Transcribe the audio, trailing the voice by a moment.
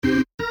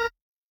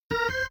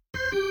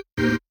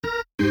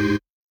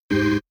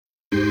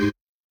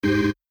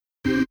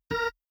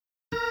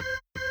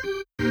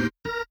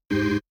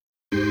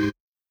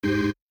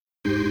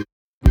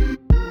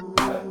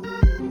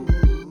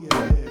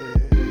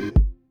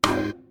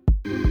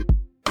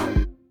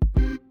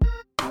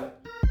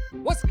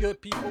good,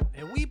 people?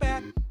 And we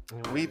back.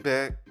 And we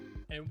back.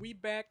 And we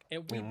back.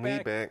 And we And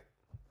back. we back.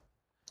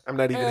 I'm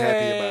not even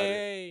happy about it.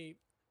 Hey,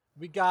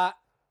 we got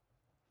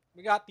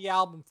the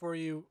album for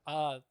you.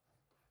 I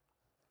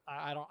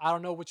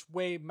don't know which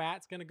way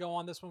Matt's gonna go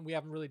on this one. We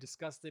haven't really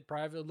discussed it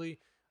privately.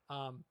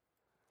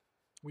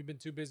 We've been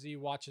too busy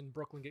watching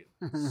Brooklyn get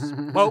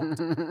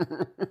smoked.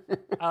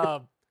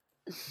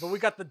 But we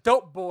got the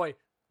dope boy,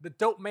 the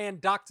dope man,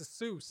 Dr.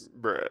 Seuss.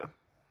 Bruh.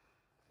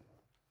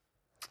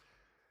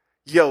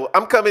 Yo,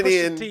 I'm coming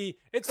Pusha in. T,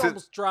 it's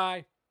almost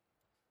dry.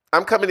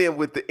 I'm coming in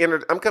with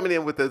I'm coming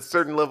in with a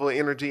certain level of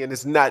energy, and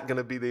it's not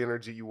gonna be the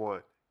energy you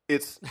want.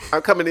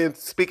 I'm coming in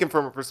speaking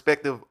from a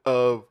perspective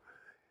of,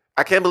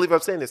 I can't believe I'm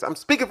saying this. I'm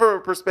speaking from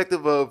a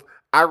perspective of,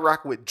 I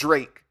rock with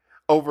Drake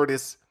over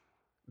this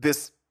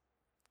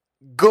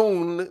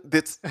goon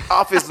that's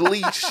off his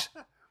leash.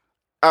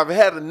 I've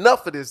had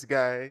enough of this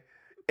guy,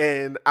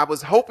 and I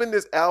was hoping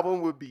this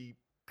album would be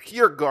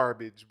pure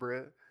garbage,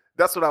 bruh.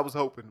 That's what I was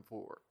hoping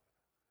for.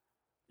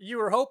 You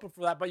were hoping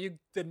for that, but you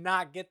did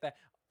not get that.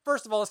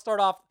 First of all, let's start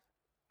off.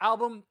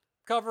 Album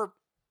cover.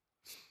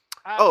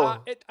 I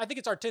think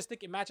it's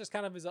artistic. It matches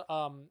kind of his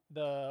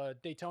the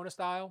Daytona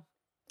style.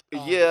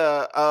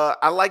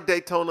 I like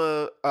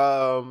Daytona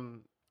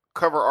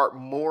cover art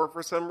more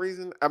for some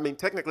reason. I mean,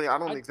 technically, I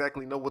don't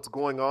exactly know what's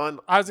going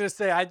on. I was gonna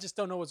say I just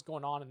don't know what's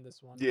going on in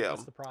this one. Yeah,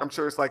 that's the problem. I'm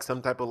sure it's like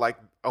some type of like,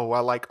 oh, I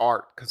like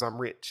art because I'm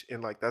rich,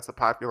 and like that's a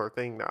popular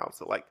thing now.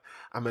 So like,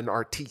 I'm an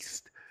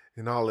artiste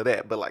and all of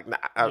that. But like,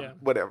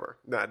 whatever.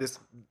 This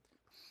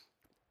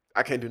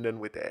I can't do nothing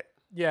with that.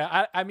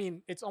 Yeah, I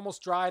mean, it's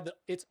almost dry.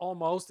 It's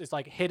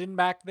like hidden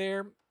back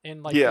there,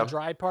 and like the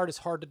dry part is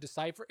hard to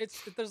decipher.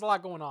 There's a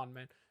lot going on,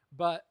 man.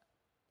 But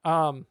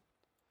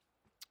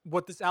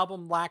what this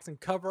album lacks in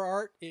cover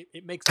art,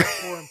 it makes up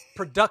for in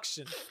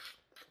production.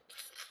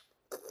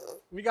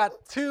 We got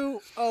two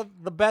of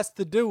the best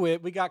to do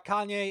it. We got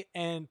Kanye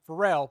and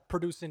Pharrell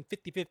producing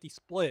 50-50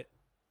 split.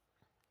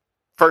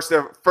 First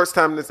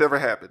time this ever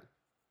happened.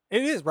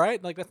 It is,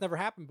 right? Like, that's never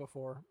happened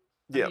before.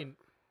 Yeah. I mean,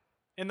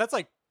 and that's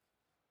like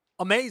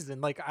amazing.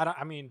 Like,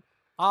 I mean,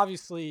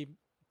 obviously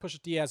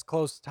Pusha T has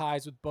close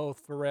ties with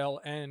both Pharrell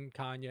and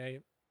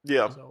Kanye.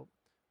 Yeah. So,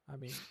 I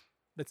mean,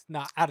 that's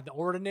not out of the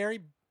ordinary,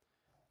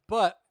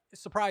 but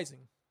it's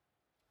surprising.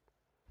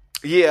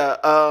 Yeah.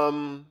 I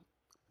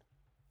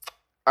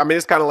mean,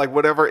 it's kind of like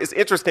whatever. It's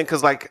interesting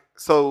because like,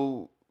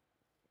 so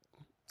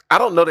I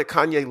don't know that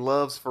Kanye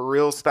loves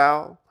Pharrell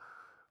style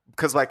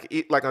because like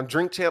on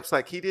Drink Champs,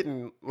 like he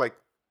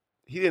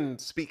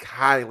didn't speak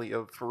highly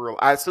of Pharrell.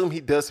 I assume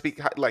he does speak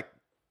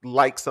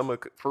like some of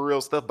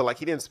Pharrell stuff, but like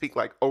he didn't speak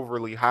like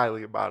overly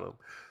highly about him.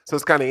 So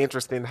it's kind of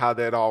interesting how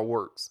that all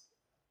works.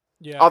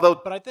 Yeah. Although,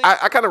 but I think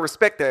I kind of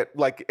respect that.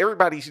 Like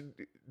everybody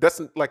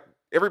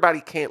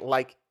can't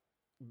like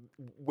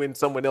when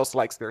someone else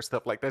likes their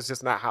stuff. Like that's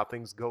just not how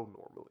things go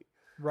normally.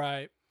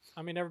 Right.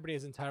 I mean, everybody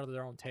is entitled to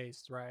their own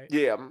taste, right?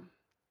 Yeah.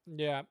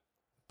 Yeah.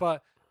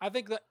 But I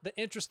think that the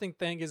interesting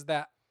thing is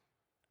that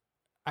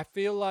I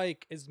feel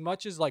like as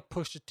much as like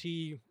Pusha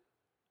T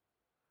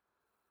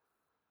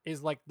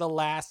is like the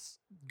last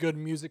good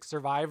music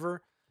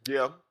survivor.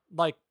 Yeah.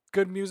 Like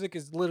good music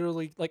is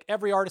literally like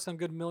every artist on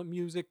good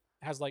music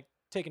has like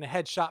taken a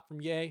headshot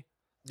from Ye.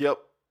 Yep.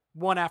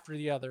 One after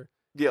the other.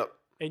 Yep.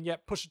 And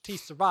yet Pusha T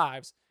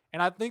survives.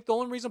 And I think the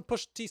only reason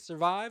Pusha T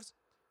survives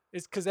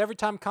is because every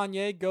time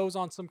Kanye goes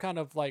on some kind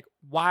of like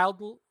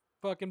wild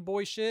fucking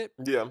boy shit.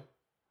 Yeah.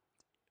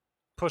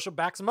 Pusha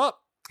backs him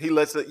up. He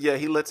lets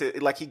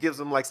it like he gives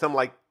him like some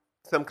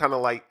kind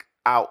of like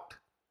out.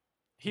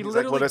 He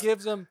literally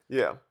gives him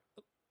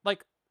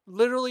like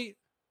literally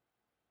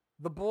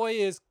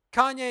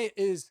Kanye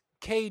is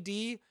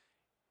KD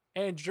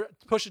and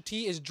Pusha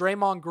T is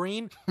Draymond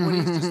Green when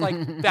he's just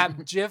like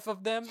that gif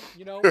of them,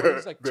 you know, where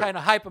he's like trying to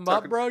hype him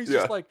up, bro. He's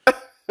just like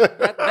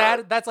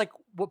that's like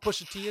what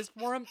Pusha T is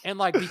for him. And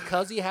like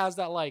because he has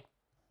that like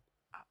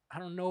I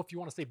don't know if you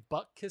want to say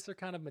butt kisser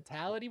kind of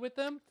mentality with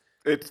him.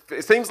 It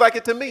seems like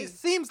it to me. It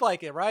seems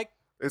like it, right?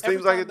 It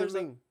seems like it to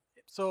me.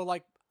 So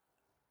like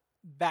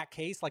that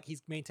case, like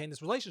he's maintained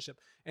this relationship.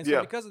 And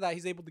so because of that,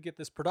 he's able to get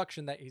this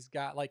production that he's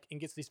got, like, and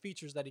gets these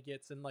features that he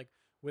gets and like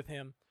with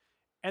him.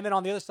 And then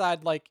on the other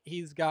side, like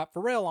he's got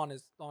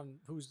Pharrell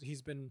who's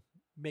he's been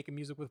making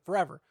music with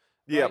forever.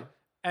 Right? Yeah.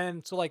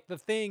 And so like the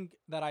thing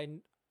that I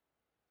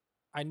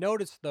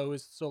noticed though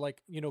is so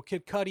like, you know,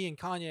 Kid Cudi and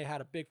Kanye had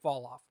a big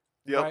fall off.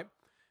 Yeah. Right.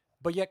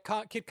 But yet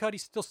Kid Cudi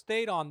still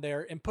stayed on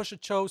there, and Pusha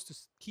chose to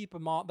keep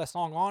that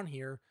song on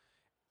here.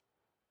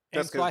 And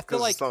that's so I feel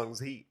like the song's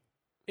heat.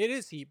 It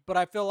is heat, but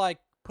I feel like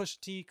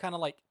Pusha T kind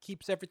of like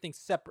keeps everything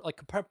separate,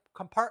 like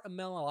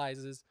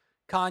compartmentalizes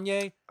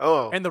Kanye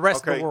and the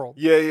rest of the world.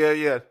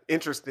 Yeah.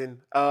 Interesting.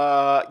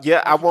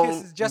 I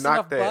won't It's just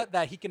enough butt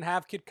that he can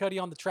have Kid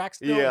Cudi on the track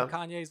still, and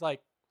Kanye's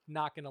like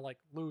not gonna like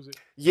lose it.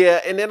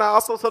 Yeah, and then I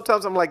also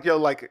sometimes I'm like, yo,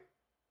 like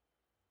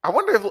I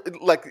wonder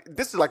if like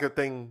this is like a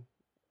thing.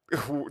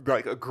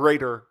 Like a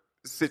greater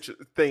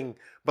thing,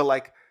 but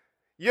like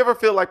you ever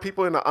feel like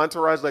people in the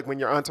entourage, like when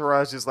your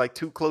entourage is like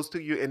too close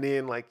to you, and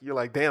then like you're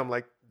like, damn,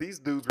 like these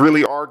dudes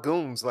really are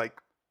goons.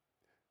 Like,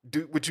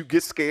 would you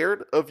get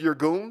scared of your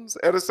goons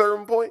at a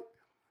certain point?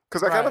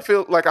 Because I kind of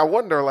feel like I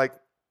wonder, like,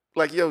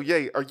 yo,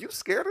 Ye, are you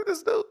scared of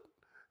this dude?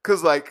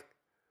 Because like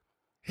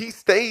he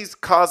stays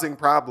causing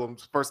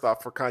problems. First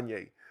off, for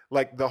Kanye,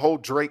 like the whole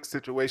Drake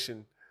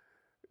situation.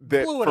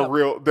 That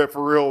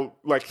for real,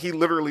 like he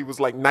literally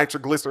was like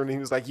nitroglycerin. And he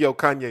was like, "Yo,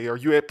 Kanye, are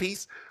you at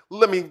peace?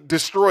 Let me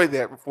destroy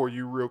that for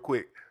you real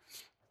quick."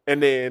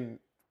 And then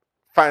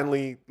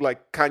finally,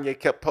 like Kanye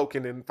kept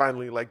poking, and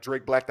finally, like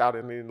Drake blacked out,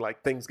 and then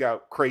like things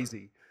got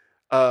crazy.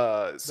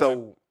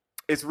 So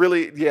it's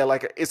really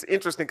like it's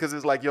interesting because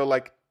it's like, yo,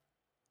 like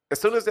as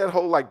soon as that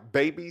whole like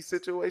baby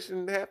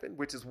situation happened,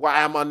 which is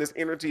why I'm on this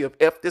energy of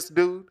F this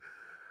dude,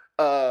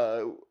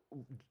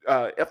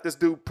 F this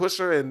dude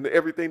Pusher and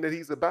everything that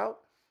he's about.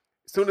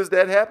 As soon as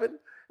that happened,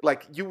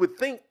 like you would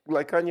think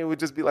like Kanye would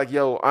just be like,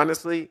 yo,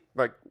 honestly,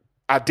 like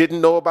I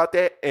didn't know about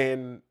that.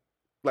 And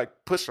like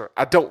Pusher,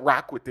 I don't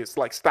rock with this.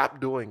 Like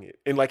stop doing it.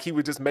 And like he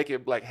would just make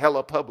it like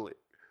hella public.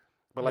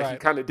 But like he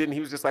kind of didn't.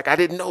 He was just like, I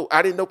didn't know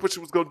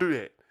Pusher was gonna do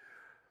that.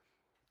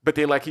 But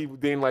then like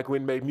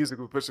when he made music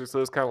with Pusher, so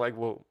it's kind of like,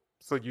 well,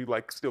 so you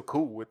like still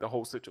cool with the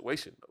whole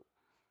situation though.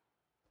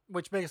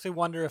 Which makes me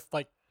wonder if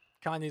like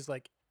Kanye's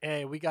like,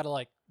 hey, we gotta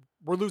like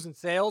we're losing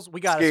sales.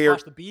 We gotta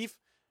squash the beef.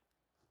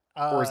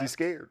 Or is he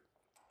scared?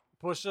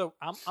 Pusha,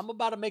 I'm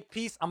about to make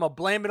peace. I'm gonna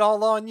blame it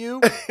all on you,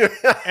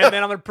 and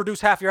then I'm gonna produce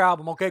half your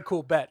album. Okay,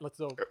 cool, bet. Let's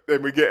go.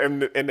 And we get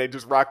and they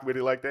just rock with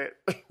it like that.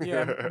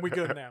 Yeah, we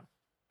good now.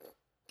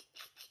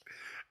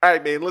 All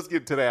right, man. Let's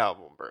get to the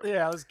album, bro.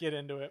 Yeah, let's get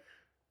into it.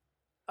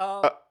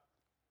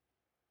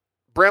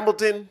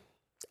 Brambleton.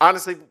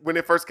 Honestly, when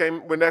the first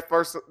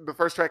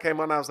track came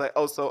on, I was like,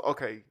 oh, so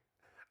okay.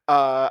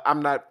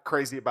 I'm not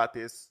crazy about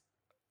this.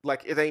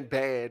 Like it ain't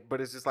bad, but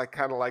it's just like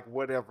kind of like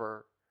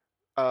whatever.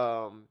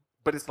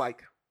 But it's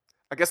like,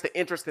 I guess the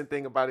interesting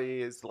thing about it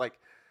is like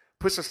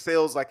Pusha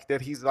sells like that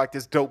he's like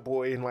this dope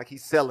boy and like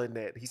he's selling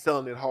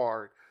it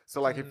hard.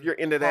 So like if you're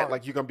into that,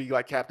 like you're gonna be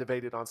like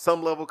captivated on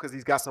some level because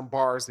he's got some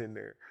bars in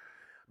there.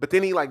 But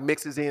then he like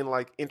mixes in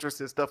like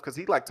interesting stuff because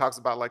he like talks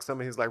about like some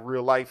of his like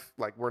real life,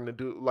 like when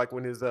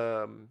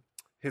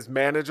his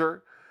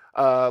manager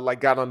like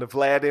got on the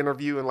Vlad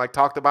interview and like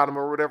talked about him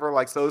or whatever.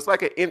 Like so it's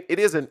like it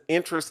is an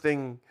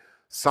interesting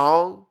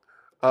song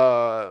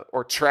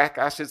or track,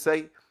 I should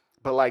say.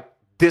 But like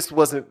this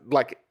wasn't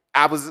like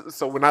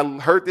so when I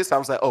heard this, I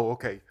was like, oh,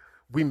 okay,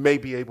 we may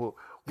be able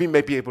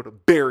to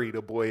bury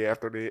the boy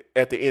at the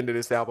end of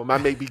this album. I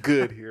may be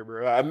good here,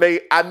 bro. I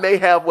may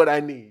have what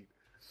I need.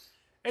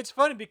 It's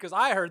funny because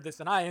I heard this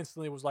and I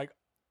instantly was like,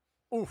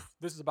 oof,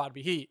 this is about to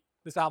be heat.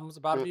 This album's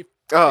about to be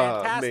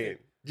fantastic. Man.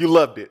 You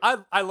loved it.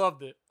 I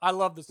loved it. I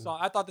love this song.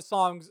 I thought the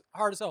song's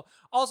hard as hell.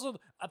 Also,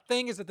 a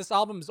thing is that this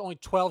album is only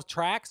 12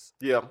 tracks.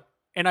 Yeah.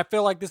 And I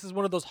feel like this is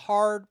one of those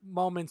hard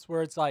moments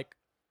where it's like,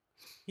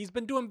 he's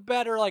been doing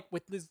better, like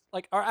with this,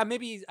 like, or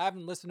maybe I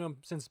haven't listened to him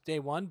since day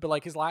one, but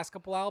like his last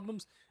couple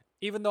albums,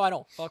 even though I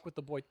don't fuck with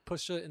the boy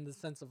Pusha in the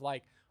sense of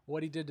like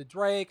what he did to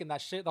Drake and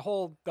that shit, the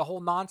whole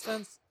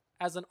nonsense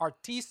as an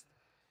artiste,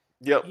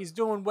 he's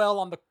doing well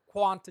on the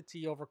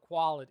quantity over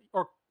quality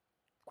or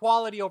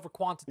quality over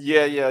quantity.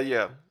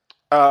 Yeah.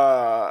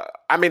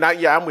 I mean,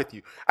 I'm with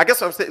you. I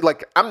guess what I'm saying,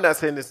 like, I'm not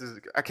saying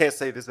I can't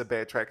say this is a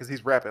bad track because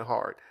he's rapping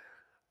hard.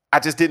 I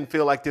just didn't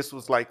feel like this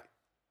was like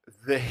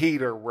the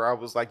heater where I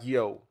was like,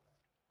 yo,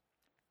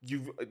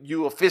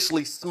 you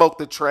officially smoked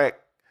the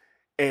track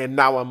and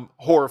now I'm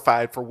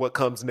horrified for what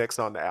comes next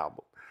on the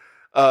album.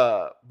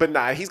 But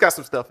nah, he's got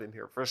some stuff in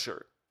here for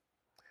sure.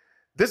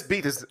 This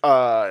beat is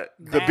the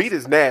beat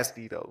is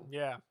nasty though.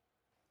 Yeah.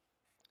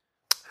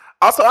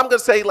 Also, I'm gonna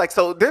say like,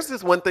 so there's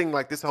this one thing,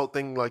 like this whole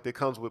thing like that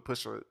comes with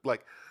Pusha,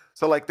 like,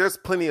 so like there's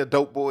plenty of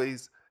dope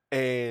boys,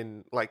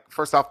 and like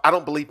first off, I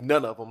don't believe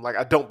none of them. Like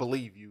I don't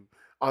believe you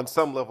on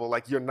some level.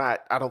 Like you're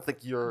not. I don't think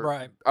you're.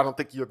 Right. I don't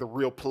think you're the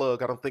real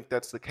plug. I don't think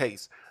that's the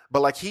case.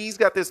 But like he's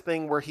got this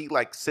thing where he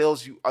like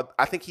sells you.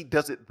 I think he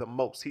does it the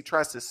most. He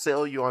tries to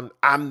sell you on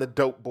I'm the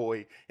dope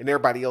boy, and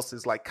everybody else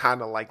is like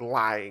kind of like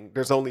lying.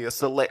 There's only a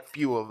select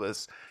few of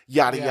us.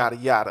 Yada yada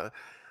yada.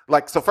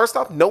 Like, so first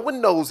off, no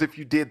one knows if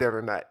you did that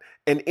or not.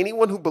 And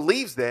anyone who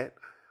believes that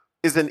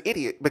is an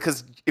idiot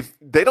because if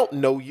they don't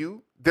know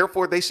you,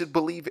 therefore they should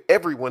believe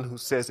everyone who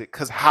says it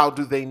because how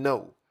do they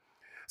know?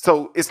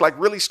 So it's like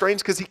really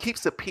strange because he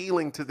keeps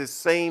appealing to this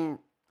same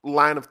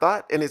line of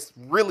thought and it's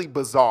really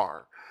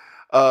bizarre.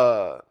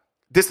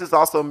 This is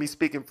also me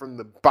speaking from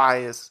the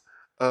bias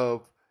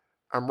of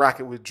I'm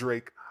rocking with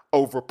Drake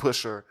over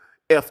Pusher.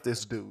 F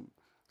this dude.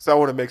 So I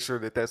want to make sure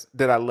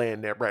that I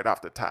land that right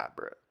off the top,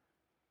 bro.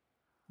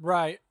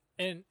 Right.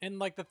 And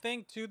like the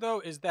thing too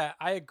though is that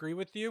I agree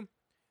with you.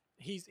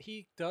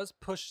 He does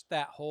push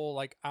that whole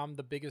like I'm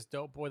the biggest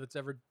dope boy that's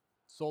ever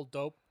sold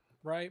dope,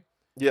 right?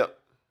 Yep.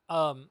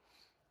 But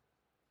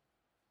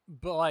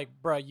like,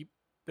 bro,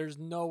 there's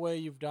no way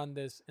you've done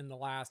this in the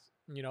last,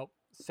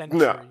 century.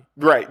 No.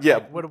 Right. Yeah.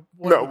 Like,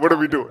 what are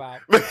we doing?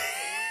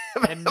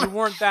 And you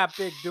weren't that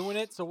big doing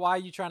it, so why are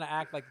you trying to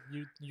act like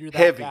you're that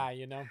heavy guy,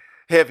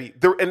 heavy.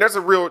 And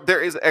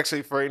there is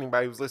actually, for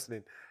anybody who's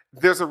listening,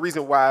 there's a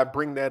reason why I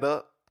bring that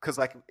up, because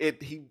like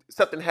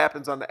something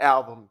happens on the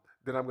album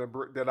that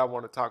I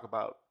want to talk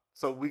about.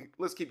 So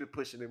let's keep it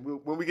pushing, and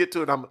when we get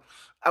to it, I'm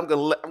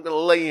gonna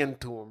lay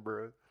into him,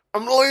 bro.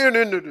 I'm laying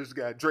into this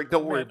guy, Drake.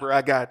 Don't worry, bro.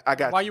 I got.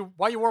 Why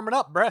you warming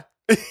up, bro?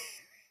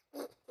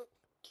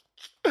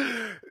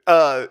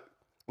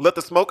 Let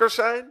the smoker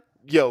shine.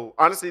 Yo,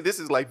 honestly, this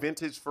is like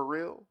vintage for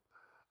real.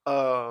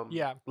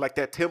 Yeah, like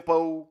that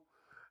tempo.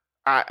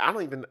 I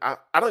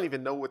don't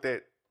even know what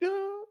that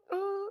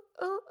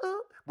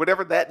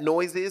whatever that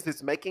noise is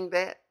that's making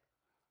that.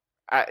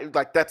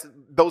 That's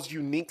those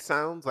unique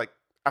sounds. Like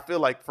I feel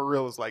like for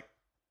real is like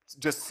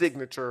just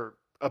signature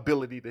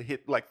ability to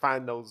hit, like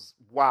find those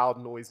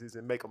wild noises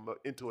and make them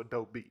into a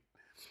dope beat.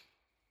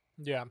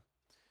 Yeah.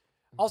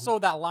 Also,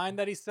 that line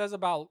that he says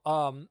about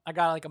I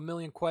got like a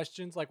million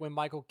questions, like when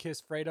Michael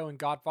kissed Fredo in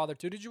Godfather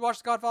 2. Did you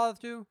watch Godfather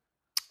 2?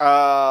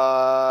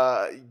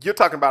 You're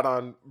talking about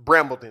on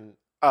Brambleton.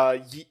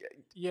 Yeah.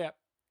 Yes.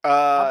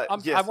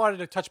 I wanted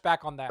to touch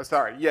back on that.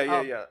 Sorry.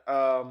 Yeah.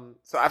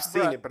 So I've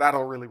seen it, but I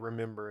don't really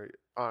remember it,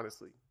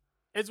 honestly.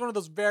 It's one of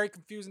those very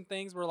confusing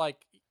things where like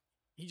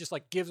he just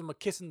like gives him a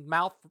kiss in the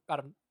mouth out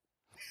of,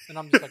 and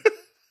I'm just like,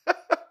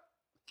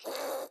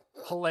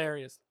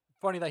 hilarious.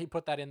 Funny that he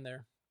put that in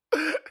there.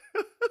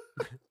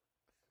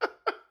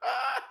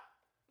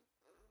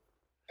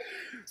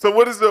 So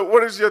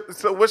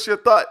what's your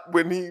thought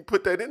when he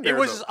put that in there? It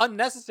was just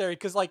unnecessary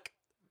because like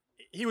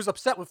he was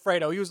upset with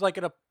Fredo. He was like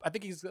I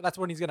think that's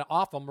when he's gonna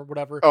off him or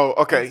whatever. Oh,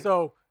 okay. And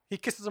so he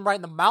kisses him right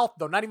in the mouth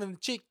though, not even in the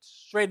cheek,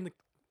 straight in the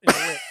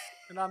lip.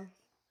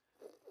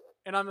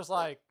 And I'm just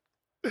like.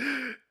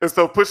 And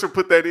so Pusha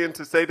put that in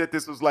to say that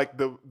this was like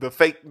the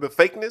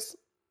fakeness.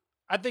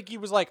 I think he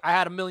was like, I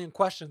had a million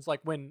questions, like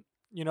when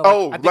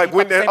like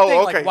when that.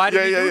 Oh, okay. Like, why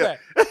did he do that?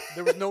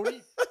 There was no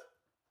need.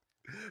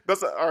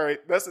 All right.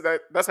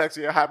 That's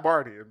actually a hot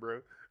bar then,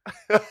 bro.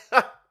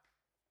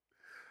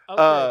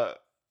 Okay.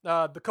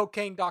 The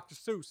cocaine Dr.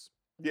 Seuss.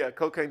 Yeah,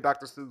 cocaine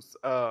Dr. Seuss.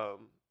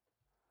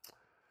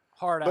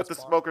 Hard ass. Let the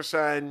smoker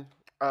shine.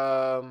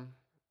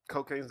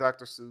 Cocaine's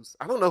Dr. Seuss.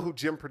 I don't know who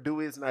Jim Purdue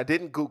is, and I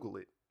didn't Google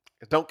it.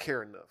 I don't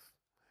care enough.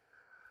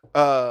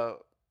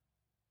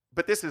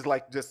 But this is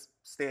like just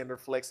standard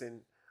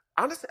flexing.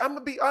 Honestly, I'm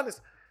gonna be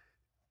honest.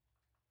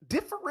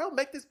 Did Pharrell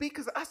make this beat?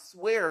 Because I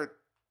swear.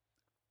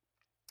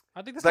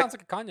 I think this sounds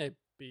like a Kanye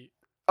beat.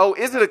 Oh,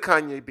 is it a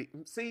Kanye beat?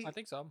 See? I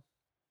think so.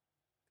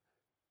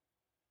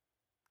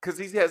 Because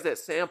he has that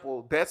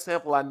sample. That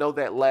sample, I know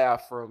that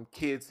laugh from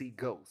Kids See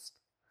Ghost.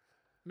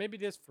 Maybe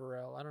it is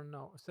Pharrell. I don't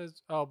know. It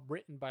says,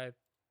 written by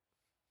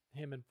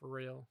him and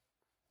Pharrell.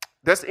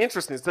 That's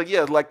interesting. So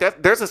yeah, like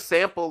that. There's a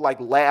sample like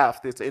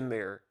laugh that's in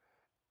there,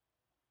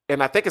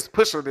 and I think it's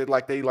Pusha that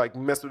like they like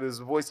mess with his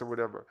voice or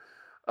whatever.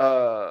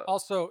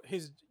 Also,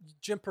 his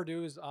Jim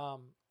Purdue's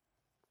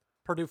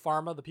Purdue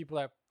Pharma, the people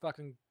that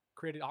fucking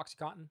created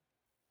OxyContin.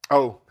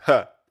 Oh,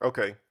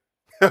 okay.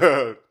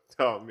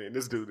 Oh man,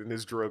 this dude and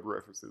his drug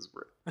references,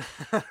 bro.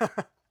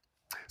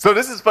 So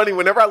this is funny.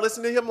 Whenever I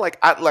listen to him,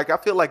 I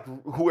feel like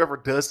whoever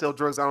does sell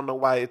drugs, I don't know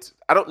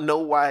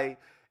why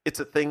it's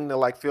a thing to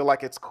like feel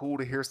like it's cool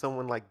to hear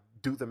someone like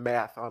do the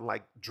math on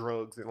like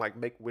drugs and like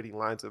make witty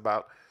lines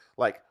about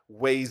like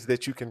ways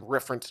that you can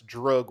reference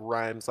drug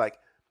rhymes. Like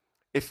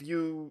if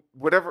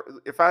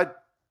I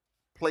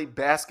play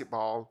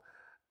basketball,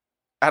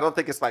 I don't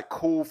think it's like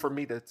cool for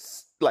me to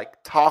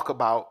like talk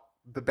about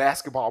the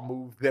basketball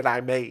move that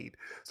I made.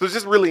 So it's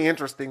just really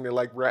interesting that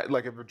like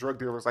if a drug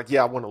dealer was like,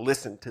 yeah, I want to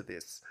listen to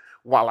this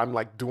while I'm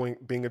like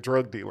being a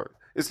drug dealer.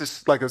 It's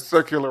just like a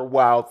circular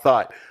wild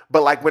thought.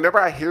 But like whenever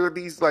I hear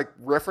these like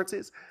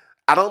references,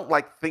 I don't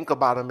like think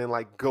about them and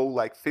like go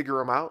like figure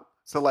them out.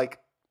 So like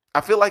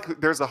I feel like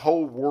there's a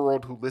whole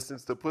world who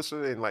listens to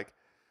Pusha and like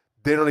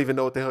they don't even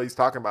know what the hell he's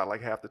talking about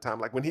like half the time.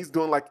 Like when he's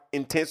doing like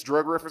intense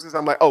drug references,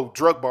 I'm like, oh,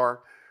 drug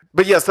bar.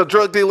 But yeah, so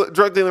drug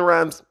dealing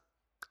rhymes,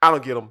 I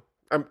don't get them.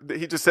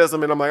 He just says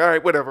them and I'm like, all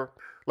right, whatever.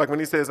 Like when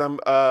he says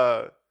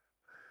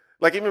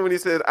like even when he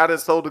said I done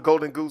sold the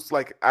golden goose,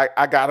 like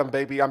I got him,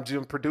 baby. I'm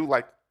Jim Purdue.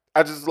 Like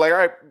I just like, all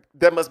right,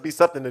 that must be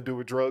something to do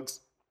with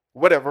drugs.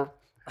 Whatever.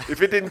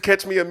 If it didn't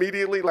catch me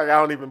immediately, like I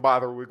don't even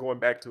bother with going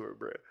back to it,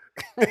 bro.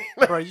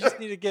 Bro, you just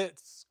need to get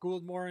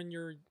schooled more in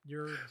your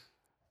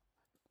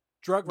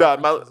drug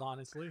references,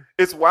 honestly.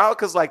 It's wild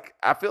because like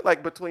I feel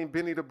like between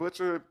Benny the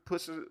Butcher,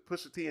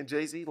 Pusha T, and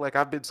Jay-Z, like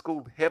I've been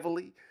schooled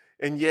heavily.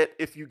 And yet,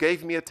 if you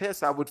gave me a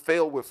test, I would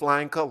fail with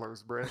flying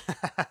colors, bro.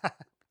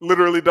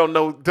 Literally don't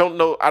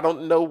know. I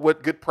don't know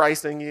what good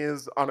pricing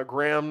is on a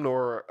gram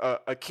or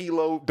a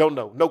kilo. Don't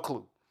know. No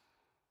clue.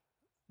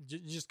 You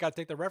just got to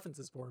take the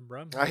references for him,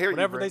 bro. I hear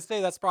Whatever you, they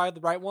say, that's probably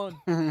the right one.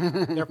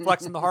 They're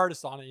flexing the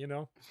hardest on it, you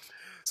know?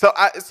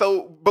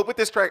 But with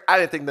this track, I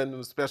didn't think nothing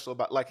was special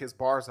about like his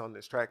bars on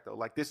this track, though.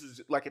 Like this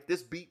is like if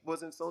this beat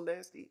wasn't so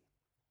nasty,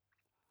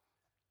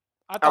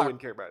 I wouldn't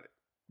care about it.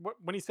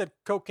 When he said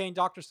cocaine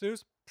Dr.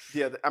 Seuss?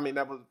 Yeah, I mean,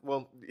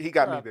 he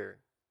got me there.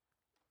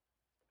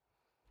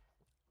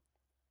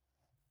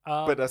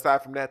 But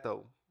aside from that,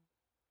 though,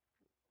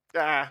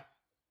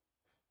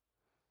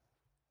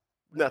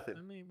 Nothing.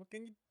 I mean, what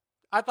can you?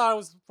 I thought it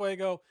was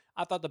Fuego.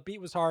 I thought the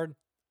beat was hard.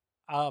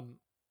 I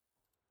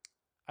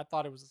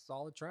thought it was a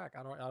solid track.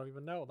 I don't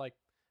even know. Like,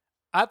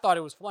 I thought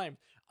it was Flames,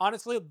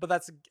 honestly. But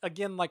that's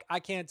again, like, I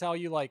can't tell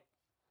you. Like,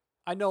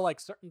 I know like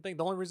certain things.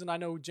 The only reason I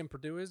know who Jim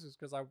Purdue is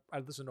because I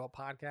listened to a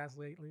podcast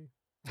lately.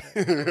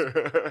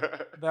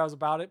 That was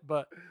about it.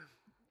 But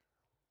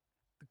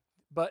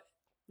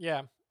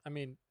yeah, I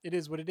mean, it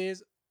is what it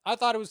is. I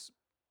thought it was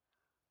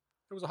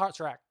a hot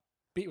track.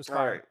 Beat was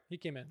fire. Right. He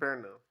came in. Fair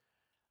enough.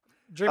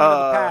 Dreaming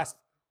of the past,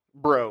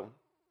 bruh.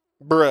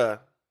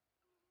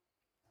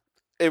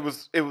 It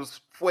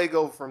was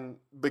Fuego from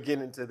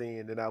beginning to the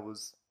end, and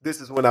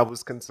this is when I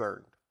was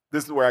concerned.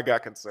 This is where I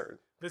got concerned.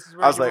 This is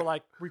where you were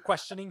like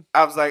re-questioning.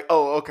 I was like,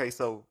 oh, okay,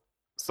 so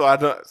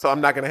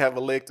I'm not gonna have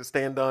a leg to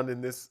stand on in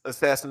this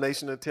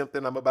assassination attempt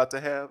that I'm about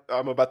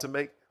to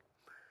make.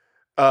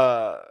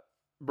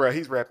 Bruh,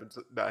 he's rapping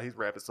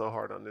so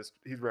hard on this.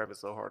 He's rapping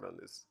so hard on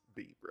this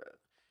beat,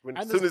 bruh.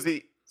 As soon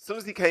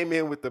as he came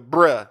in with the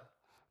bruh,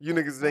 you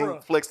niggas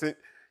ain't flexing.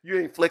 You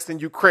ain't flexing.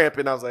 You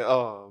cramping. I was like,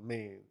 oh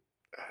man,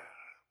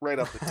 right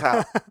off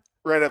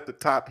the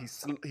top, he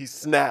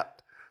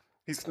snapped.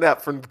 He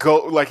snapped from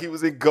go, like he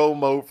was in go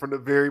mode from the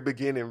very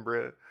beginning,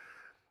 bruh.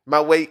 My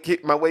weight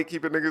keeping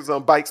niggas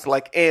on bikes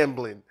like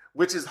ambling,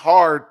 which is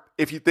hard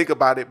if you think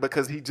about it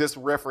because he just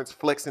referenced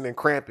flexing and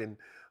cramping.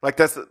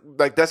 That's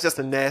just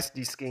a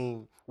nasty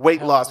scheme.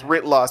 Weight loss,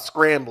 rent loss,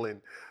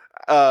 scrambling.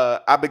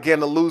 I began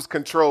to lose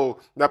control.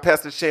 Now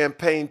pass the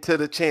champagne to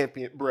the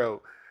champion,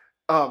 bro.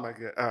 Oh my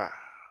god,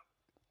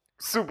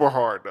 super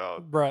hard,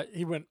 dog. Bro,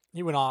 he went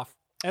off,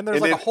 and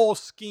there's a whole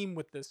scheme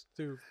with this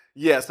too.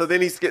 Yeah, so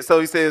then he says,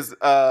 where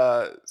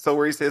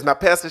he says, now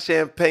pass the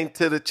champagne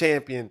to the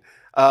champion.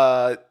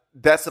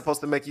 That's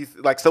supposed to make you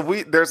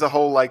there's a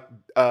whole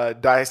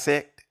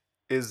Dissect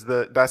is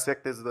the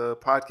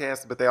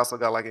podcast, but they also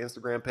got like an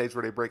Instagram page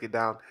where they break it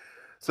down.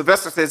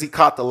 Sylvester says he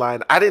caught the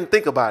line. I didn't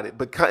think about it,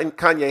 but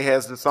Kanye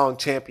has the song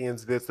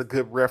Champions that's a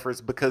good reference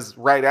because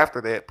right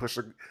after that,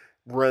 Pusha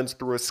runs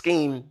through a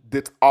scheme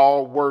that's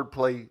all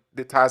wordplay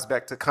that ties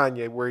back to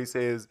Kanye where he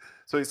says,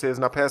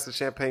 now pass the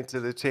champagne to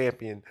the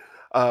champion.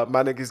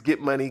 My niggas get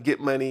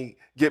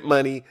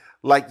money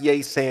like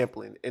Ye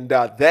sampling. And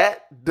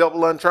that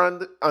double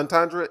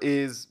entendre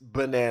is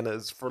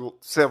bananas for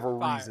several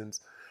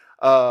reasons.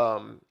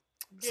 Money.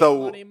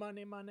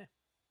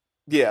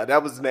 Yeah,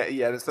 that was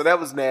so that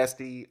was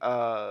nasty.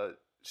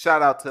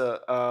 Shout out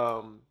to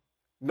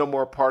No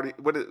More Party.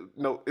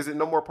 Is it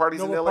No More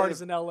Parties in LA? No More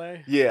Parties in LA.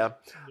 Yeah.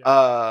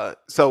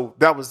 So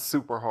that was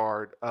super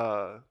hard.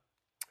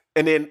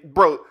 And then,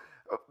 bro,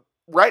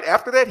 right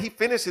after that, he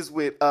finishes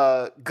with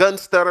gun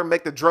stutter,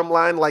 make the drum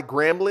line like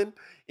Grambling,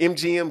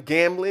 MGM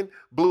gambling,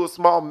 blew a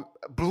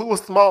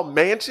small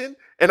mansion,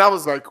 and I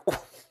was like,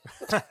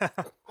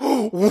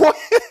 what?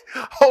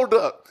 Hold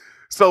up.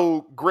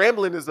 So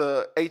Grambling is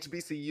a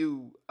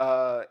HBCU,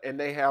 and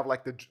they have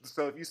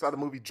so if you saw the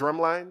movie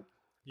Drumline,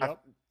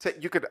 yep.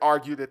 You could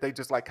argue that they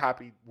just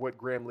copied what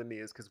Grambling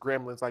is because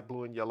Grambling's like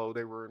blue and yellow.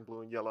 They were in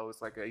blue and yellow.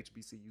 It's like an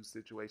HBCU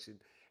situation.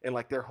 And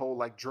their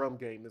whole drum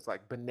game is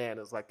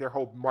bananas. Their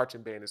whole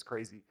marching band is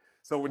crazy.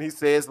 So when he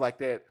says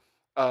that,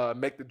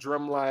 make the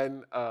drum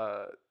line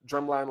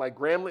like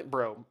Grambling,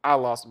 bro, I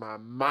lost my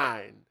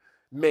mind.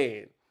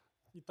 Man.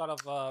 You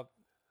thought of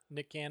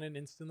Nick Cannon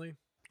instantly?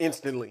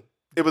 Instantly.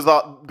 It was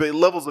all the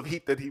levels of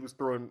heat that he was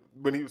throwing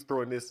when he was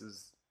throwing this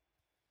is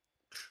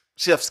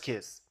chef's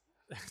kiss.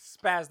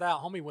 Spazzed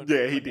out, homie went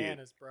he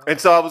bananas, did. Bro.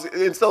 And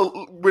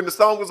so when the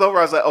song was over,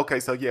 I was like, okay,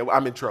 so yeah,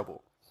 I'm in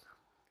trouble.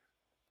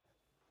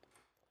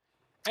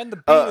 And the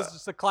beat is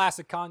just a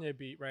classic Kanye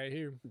beat right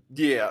here.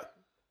 Yeah.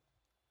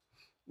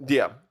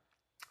 The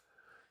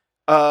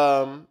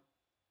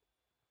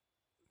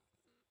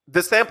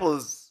sample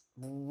is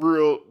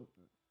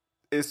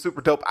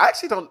super dope. I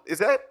actually is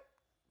that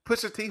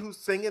Pusha T who's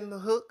singing the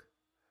hook?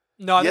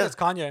 No, I think it's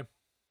Kanye.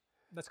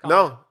 That's Kanye.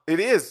 No, it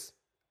is.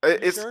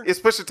 It's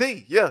Pusha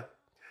T. Yeah.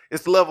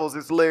 It's levels,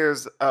 it's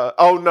layers.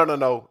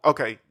 No.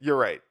 Okay, you're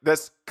right.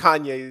 That's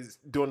Kanye's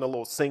doing the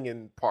little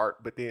singing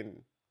part, but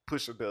then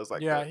Pusha does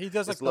he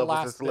does the levels,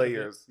 last it's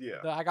layers. Yeah.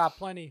 I got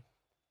plenty.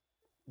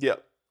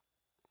 Yep.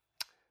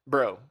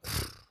 Bro.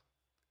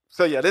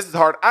 So yeah, this is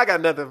hard. I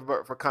got nothing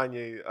for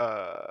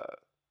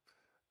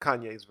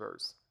Kanye's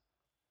verse.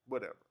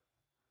 Whatever,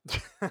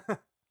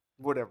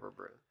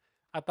 bro.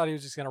 I thought he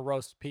was just gonna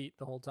roast Pete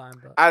the whole time,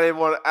 but I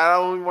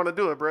don't even want to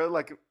do it, bro.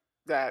 I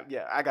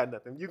got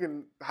nothing. You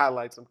can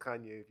highlight some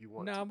Kanye if you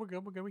want. No, we're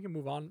good. We can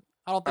move on.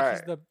 I don't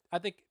think I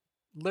think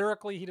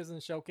lyrically he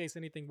doesn't showcase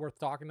anything worth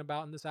talking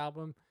about in this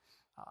album.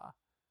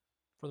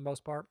 For the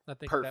most part, I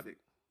think that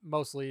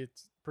mostly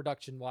it's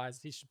production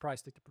wise. He should probably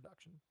stick to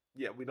production.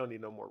 Yeah, we don't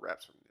need no more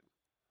raps from him.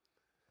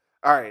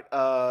 All right.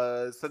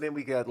 So then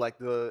we got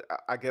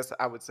I guess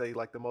I would say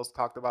the most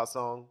talked about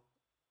song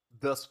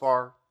thus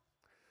far.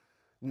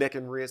 Neck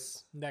and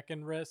Wrist.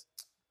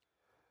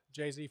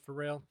 Jay-Z for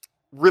real.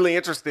 Really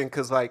interesting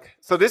because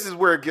so this is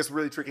where it gets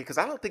really tricky because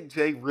I don't think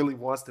Jay really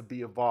wants to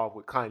be involved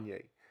with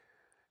Kanye.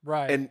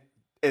 Right.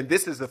 And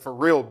this is a for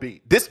real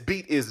beat. This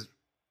beat is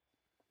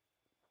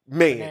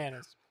Man,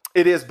 bananas.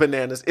 It is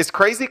bananas. It's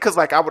crazy because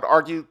like I would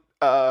argue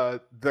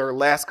their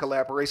last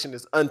collaboration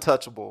is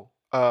untouchable.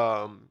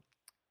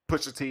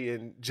 Pusha T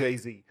and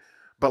Jay-Z.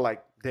 But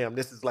like, damn,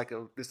 this is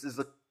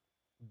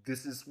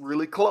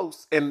really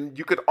close. And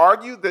you could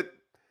argue that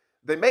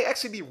they may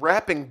actually be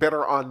rapping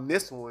better on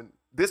this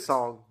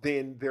song,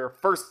 than their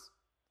first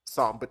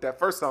song. But that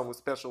first song was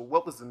special.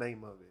 What was the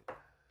name of it?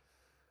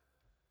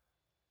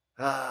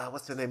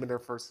 What's the name of their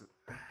first?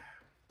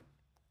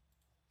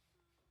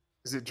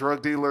 Is it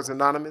Drug Dealers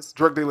Anonymous?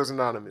 Drug Dealers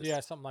Anonymous. Yeah,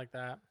 something like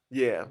that.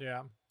 Yeah.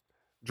 Yeah.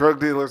 Drug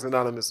Dealers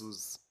Anonymous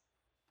was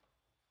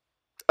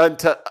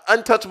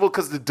untouchable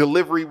because the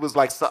delivery was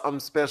like something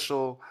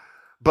special.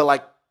 But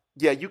like,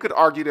 yeah, you could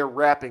argue they're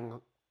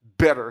rapping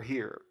better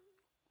here.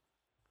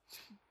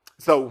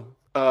 So,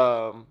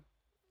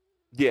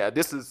 yeah,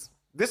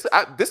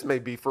 this may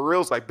be for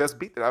real's like best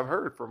beat that I've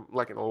heard from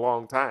like in a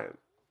long time.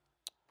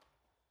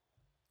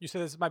 You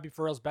said this might be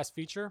Pharrell's best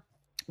feature?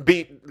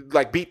 Beat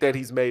that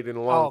he's made in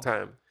a long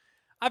time.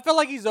 I feel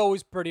like he's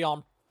always pretty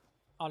on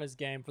his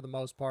game for the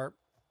most part.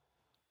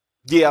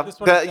 Yeah,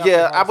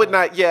 I would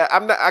not. Yeah,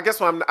 I'm not. I guess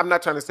I'm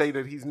not trying to say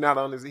that he's not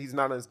on his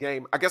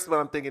game. I guess what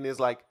I'm thinking is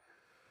like,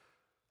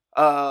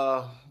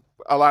 a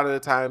lot of the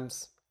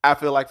times I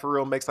feel like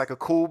Pharrell makes like a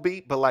cool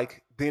beat, but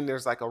like then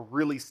there's like a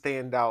really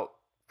standout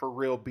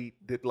Pharrell beat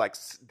that like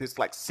this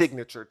like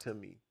signature to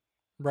me.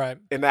 Right.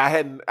 And I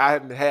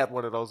hadn't had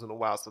one of those in a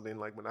while. So then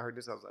like when I heard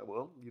this, I was like,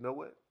 well, you know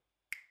what?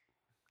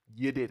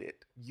 You did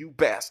it, you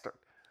bastard.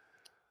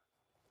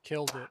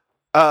 Killed it.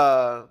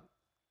 I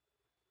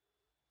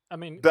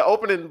mean, the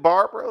opening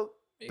bar, bro.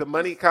 The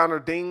money counter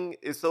ding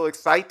is so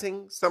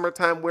exciting.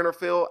 Summertime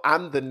Winterfell.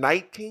 I'm the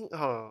Night King.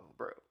 Oh,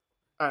 bro.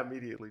 I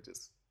immediately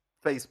just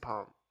face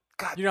palm.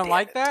 God, you don't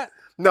like that?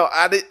 No,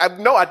 I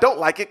don't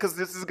like it because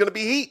this is gonna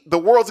be heat. The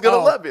world's gonna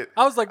love it.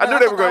 I was like, I knew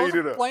they were gonna eat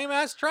it up. Flame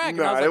ass track.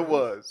 No, it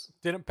was.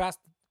 Didn't pass.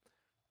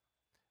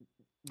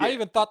 Yeah. I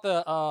even thought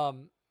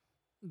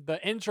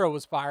the intro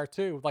was fire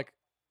too. Like,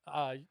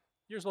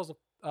 you're supposed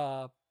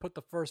to put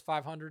the first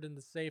 500 in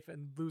the safe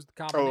and lose the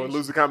combination. Oh,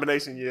 lose the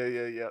combination.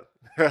 Yeah.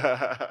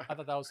 I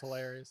thought that was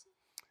hilarious.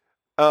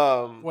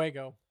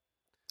 Fuego.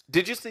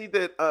 Did you see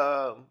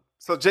that?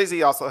 So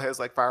Jay-Z also has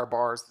like fire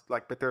bars,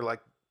 like, but they're like,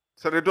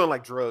 so they're doing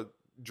like drug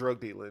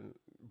dealing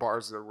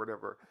bars or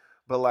whatever.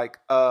 But like,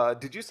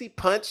 did you see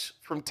Punch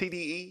from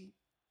TDE?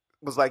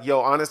 Was like, yo,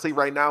 honestly,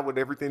 right now with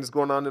everything that's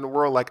going on in the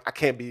world, like I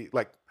can't be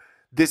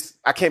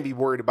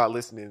worried about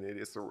listening to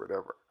this or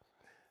whatever.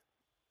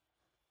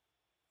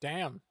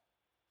 Damn.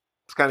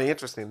 It's kind of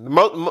interesting.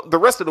 The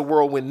rest of the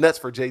world went nuts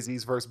for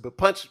Jay-Z's verse, but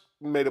Punch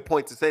made a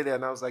point to say that,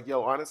 and I was like,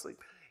 yo, honestly,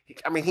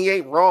 he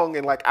ain't wrong,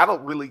 and like I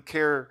don't really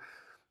care.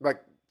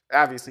 Like,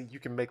 obviously, you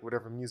can make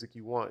whatever music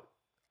you want.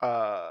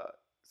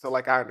 So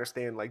like I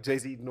understand, like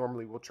Jay-Z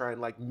normally will try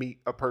and like meet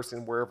a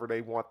person wherever they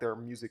want their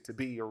music to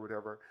be or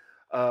whatever.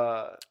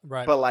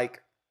 Right. But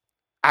like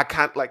I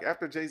can't, like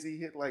after Jay-Z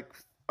hit like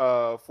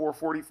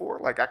 444,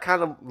 like I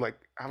kind of like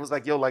I was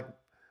like, yo, like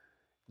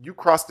you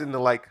crossed into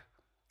like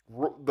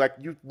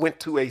you went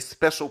to a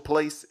special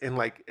place and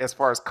like as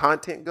far as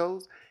content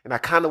goes, and I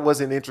kind of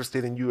wasn't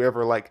interested in you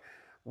ever like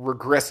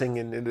regressing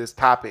in this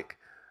topic.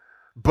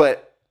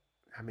 But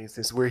I mean,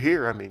 since we're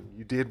here, I mean,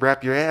 you did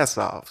rap your ass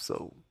off,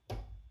 so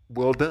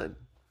well done.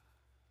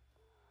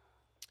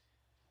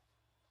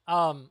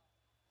 So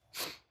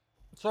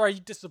are you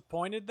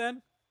disappointed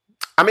then?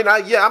 I mean,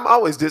 I'm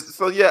always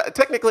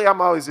technically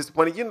I'm always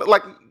disappointed. You know,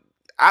 like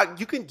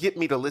you can get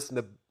me to listen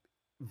to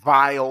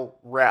vile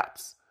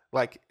raps,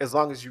 like as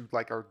long as you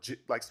like are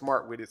like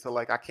smart with it. So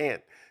like I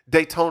can't.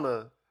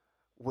 Daytona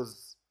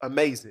was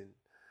amazing.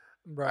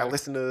 Right. I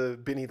listened to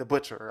Benny the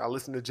Butcher. I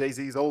listened to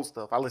Jay-Z's old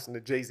stuff. I listened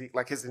to Jay-Z,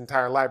 like his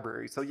entire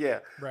library. So yeah.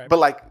 Right. But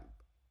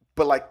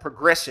like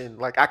progression,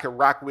 like I can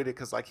rock with it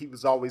because like he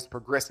was always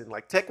progressing.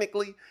 Like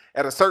technically,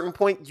 at a certain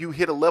point, you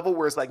hit a level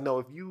where it's like, no,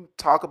 if you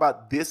talk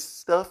about this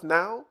stuff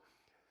now,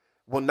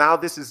 well, now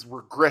this is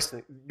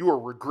regressing. You are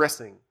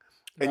regressing,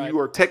 and you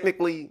are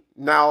technically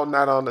now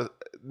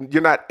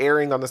you're not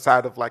erring on the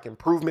side of like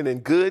improvement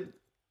and good.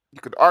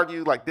 You could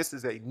argue like this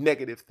is a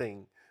negative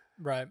thing.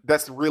 Right.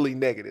 That's really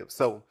negative.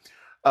 So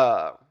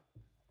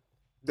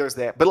there's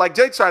that. But like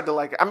Jay tried to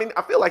like, I mean,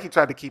 I feel like he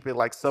tried to keep it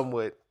like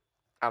somewhat,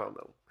 I don't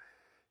know.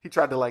 He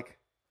tried to like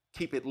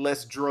keep it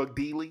less drug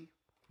dealy,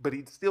 but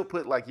he still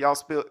put like y'all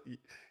spend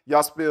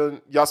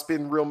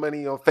real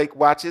money on fake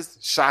watches.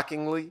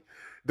 Shockingly,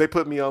 they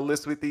put me on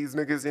lists with these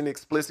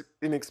niggas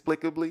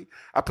inexplicably.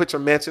 I put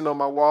your mansion on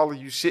my wall. Are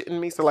you shitting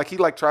me? So like he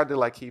like tried to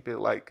like keep it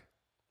like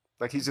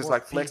he's just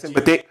like flexing,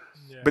 but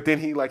then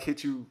he like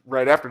hit you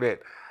right after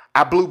that.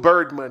 I blew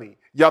bird money.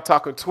 Y'all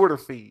talking Twitter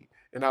feed.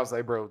 And I was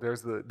like, bro,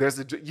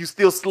 you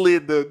still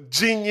slid the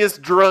genius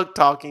drug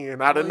talking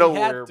in out of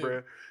nowhere,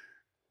 bro.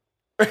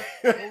 What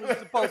was you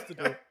supposed to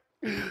do?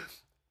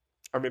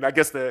 I mean, I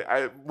guess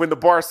when the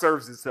bar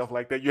serves itself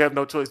like that, you have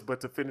no choice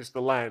but to finish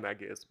the line, I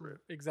guess, bro.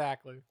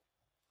 Exactly.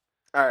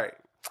 All right.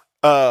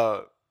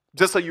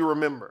 Just so you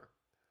remember.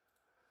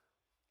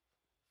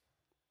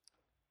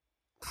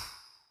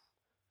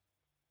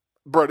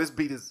 Bro, this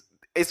beat is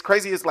it's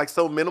crazy. It's like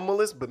so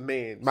minimalist, but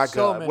man, my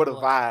So God, what a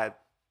minimalist.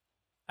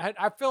 vibe.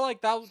 I feel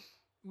like that was,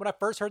 when I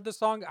first heard this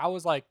song, I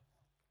was like,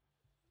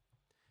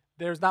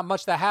 there's not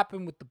much that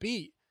happened with the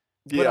beat.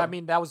 But Yeah, I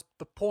mean, that was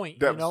the point,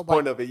 that was the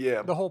point of it.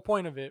 Yeah, the whole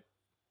point of it.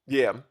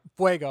 yeah,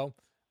 Fuego.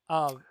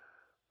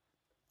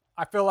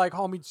 I feel like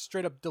homie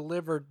straight up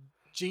delivered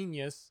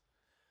genius.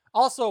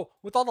 Also,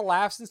 with all the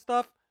laughs and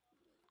stuff,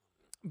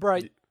 bro,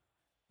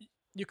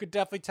 you could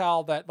definitely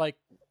tell that like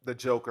the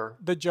Joker.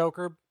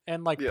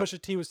 And like Yeah.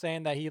 Pusha T was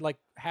saying that he like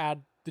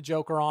had the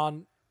Joker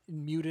on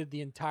muted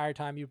the entire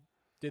time you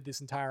did this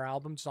entire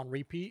album just on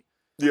repeat.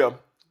 Yeah.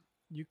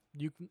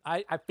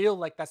 I feel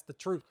like that's the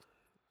truth.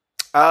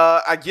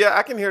 I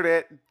can hear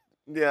that.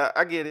 Yeah,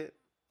 I get it.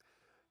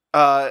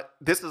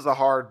 This is a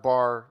hard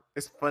bar.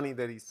 It's funny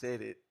that he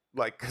said it,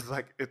 like, cause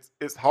like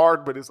it's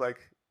hard, but it's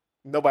like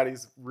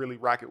nobody's really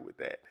rocking with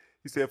that.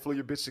 He said, "Flew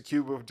your bitch to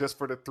Cuba just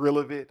for the thrill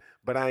of it,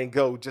 but I ain't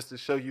go just to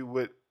show you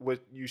what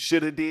you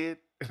should have did."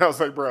 And I was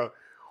like, "Bro,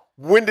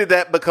 when did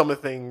that become a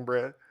thing,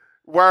 bro?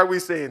 Why are we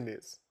saying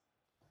this?"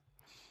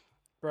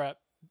 Bro,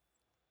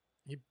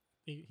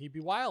 he be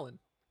wildin'.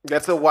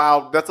 That's a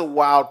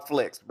wild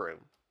flex, bro.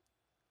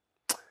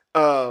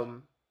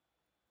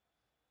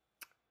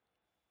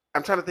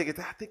 I'm trying to think.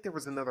 I think there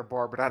was another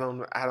bar, but I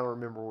don't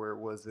remember where it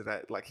was.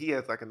 Like he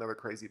has like another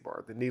crazy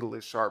bar. The needle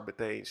is sharp, but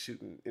they ain't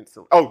shooting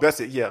instantly. Oh, that's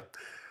it. Yeah,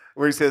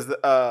 where he says,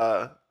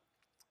 oh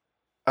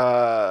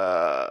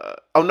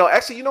no,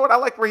 actually, you know what? I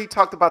like where he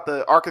talked about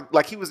the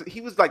like he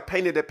was like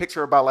painted that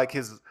picture about like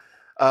his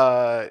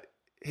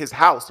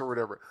house or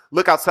whatever.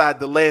 Look outside,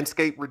 the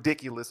landscape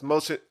ridiculous.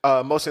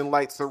 Motion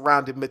lights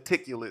surrounded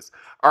meticulous.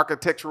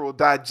 Architectural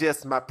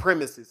digest my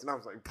premises. And I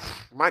was like,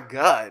 my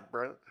God,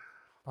 bro.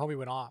 Homie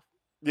went off.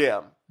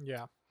 Yeah.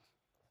 Yeah.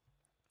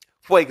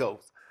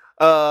 Fuegos.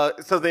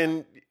 So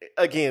then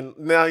again,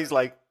 now he's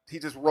like, he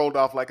just rolled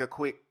off like a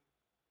quick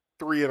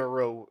 3 in a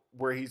row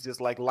where he's just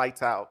like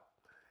lights out.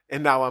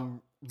 And now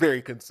I'm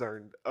very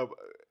concerned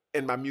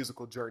in my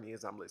musical journey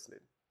as I'm listening.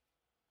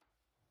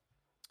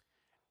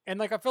 And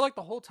like I feel like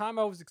the whole time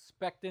I was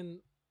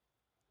expecting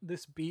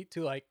this beat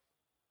to like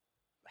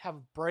have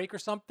a break or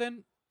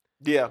something.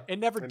 Yeah. It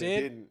never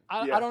did.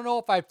 I don't know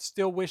if I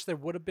still wish there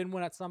would have been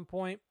one at some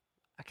point.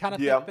 I kind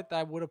of think that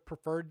I would have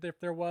preferred if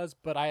there was,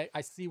 but I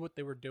see what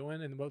they were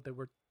doing and what they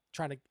were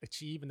trying to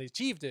achieve, and they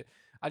achieved it.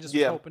 I just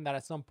was hoping that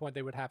at some point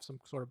they would have some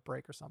sort of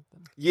break or something.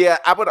 Yeah,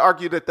 I would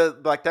argue that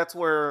that's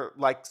where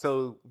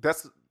so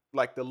that's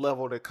like the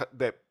level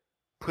that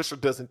Pusha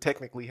doesn't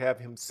technically have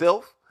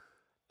himself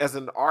as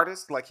an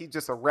artist. Like he's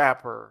just a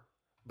rapper,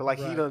 but like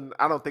he doesn't.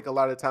 I don't think a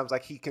lot of times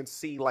like he can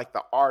see like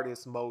the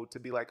artist mode to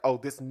be like, oh,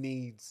 this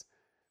needs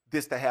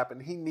this to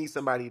happen. He needs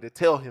somebody to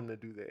tell him to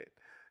do that.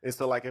 And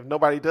so like if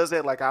nobody does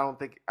that, like I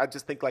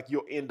just think like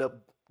you'll end up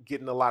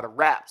getting a lot of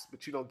raps,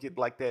 but you don't get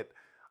like that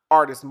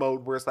artist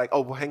mode where it's like,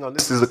 oh, well, hang on,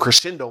 this is a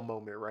crescendo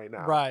moment right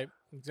now. Right,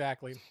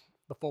 exactly.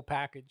 The full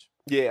package.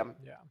 Yeah.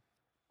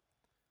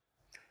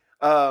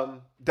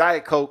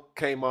 Diet Coke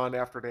came on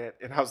after that,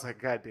 and I was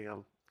like, God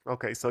damn.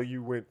 Okay, so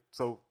you went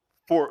so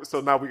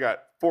now we got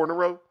 4 in a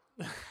row.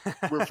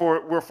 we're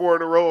 4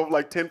 in a row of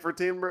like 10 for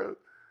 10, bro.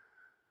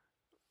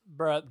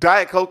 Bruh.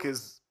 Diet Coke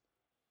is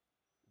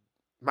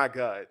my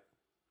God.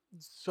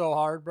 So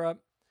hard, bro.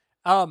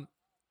 Not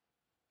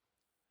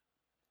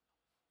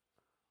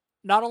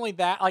only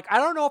that, like I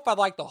don't know if I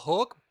like the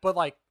hook, but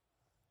like,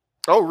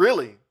 oh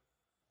really?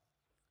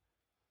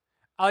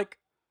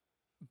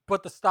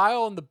 But the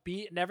style and the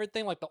beat and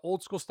everything, like the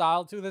old school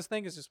style to this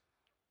thing is just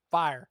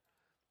fire.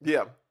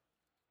 Yeah.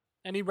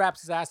 And he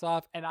raps his ass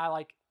off, and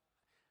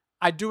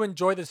I do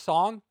enjoy this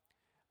song.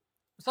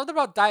 Something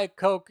about Diet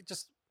Coke it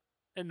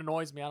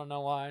annoys me. I don't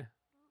know why.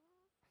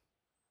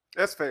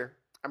 That's fair.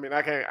 I mean,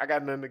 I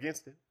got nothing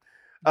against it.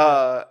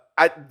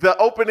 The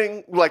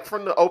opening, like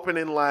from the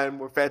opening line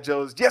where Fat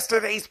Joe's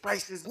yesterday's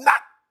price is not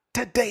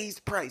today's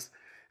price.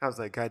 I was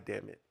like, God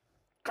damn it.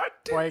 God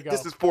damn it.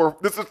 This is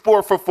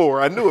 4 for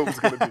 4. I knew it was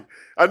gonna be.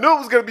 I knew it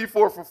was gonna be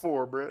 4 for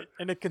 4, bro.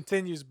 And it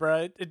continues,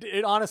 bro.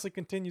 It honestly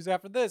continues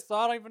after this. So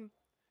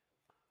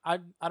I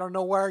don't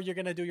know where you're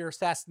gonna do your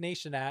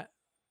assassination at.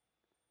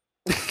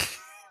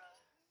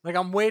 Like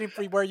I'm waiting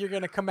for where you're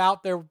gonna come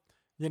out there,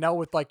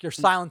 with like your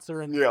silencer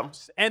and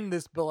just end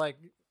this, but like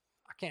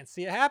I can't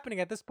see it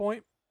happening at this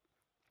point.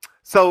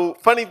 So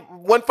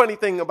one funny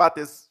thing about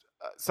this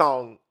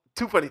song,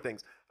 2 funny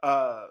things.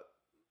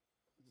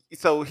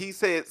 So he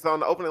says on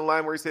the opening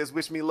line where he says,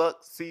 "Wish me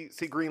luck, see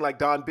green like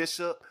Don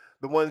Bishop.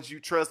 The ones you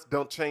trust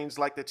don't change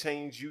like the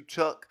chains you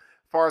chuck.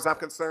 Far as I'm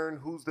concerned,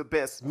 who's the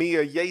best, me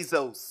or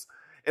Yazos?"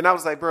 And I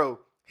was like, bro,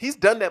 he's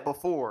done that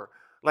before.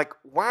 Like,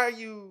 why are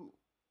you?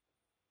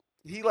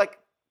 He like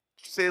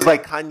says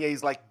like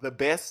Kanye's like the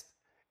best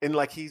and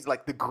like he's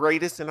like the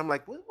greatest, and I'm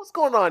like, what's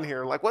going on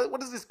here? Like,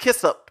 what is this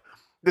kissing up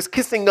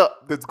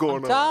that's going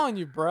on? I'm telling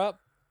you, bro.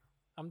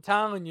 I'm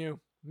telling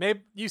you.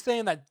 Maybe you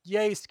saying that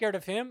Ye's scared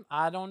of him?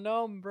 I don't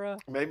know, bro.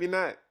 Maybe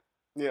not.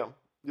 Yeah,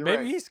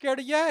 maybe he's scared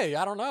of Ye.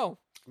 I don't know.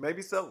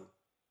 Maybe so.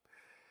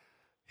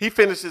 He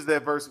finishes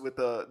that verse with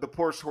the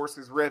Porsche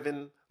horses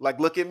revving, like,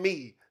 look at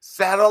me,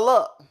 saddle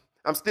up.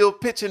 I'm still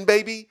pitching,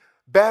 baby,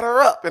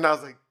 batter up. And I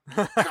was like,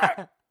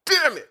 God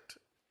damn it.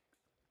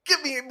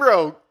 Give me it,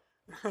 bro.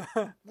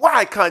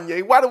 Why,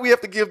 Kanye? Why do we have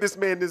to give this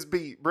man this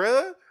beat,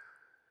 bruh?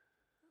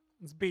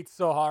 This beat's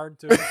so hard,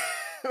 too.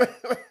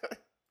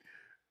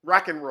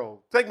 Rock and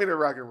roll. Take me to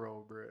rock and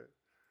roll, bruh.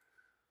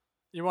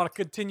 You want to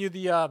continue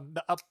the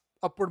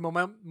upward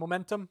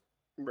momentum?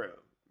 Bro,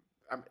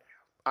 I mean,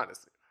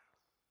 honestly.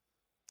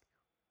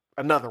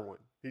 Another one.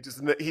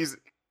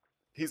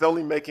 He's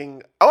only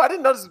making. Oh, I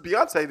didn't notice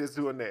Beyonce that's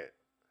doing that.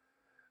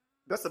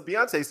 That's a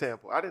Beyonce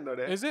sample. I didn't know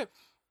that. Is it?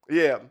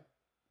 Yeah.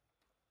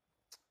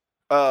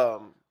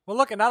 Well,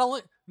 look, not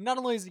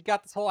only has he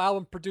got this whole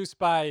album produced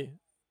by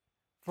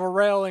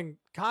Pharrell and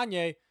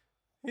Kanye,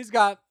 he's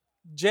got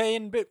Jay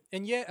and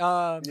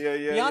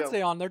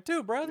Beyonce on there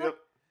too, bro. Yep.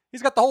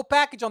 He's got the whole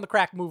package on the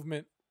crack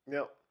movement.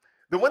 Yep.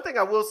 The one thing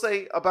I will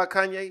say about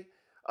Kanye,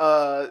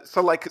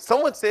 so like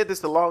someone said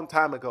this a long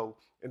time ago,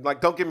 and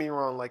like don't get me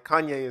wrong, like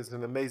Kanye is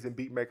an amazing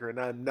beat maker, and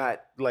I'm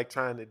not like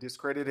trying to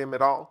discredit him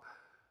at all.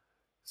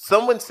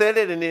 Someone said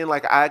it, and then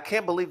like I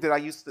can't believe that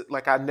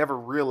I never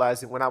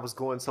realized it when I was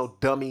going so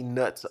dummy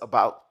nuts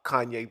about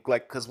Kanye.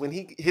 Like, because when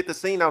he hit the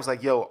scene, I was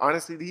like, yo,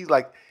 honestly, he's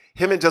like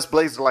him and Just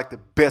Blaze are like the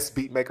best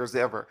beat makers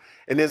ever.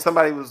 And then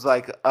somebody was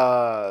like,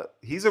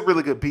 he's a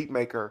really good beat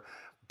maker,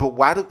 but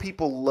why do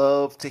people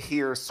love to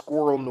hear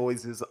squirrel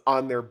noises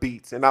on their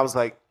beats? And I was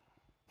like,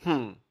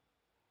 when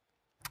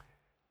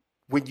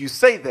you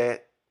say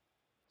that,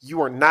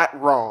 you are not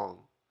wrong.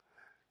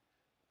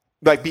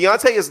 Like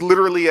Beyonce is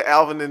literally an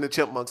Alvin and the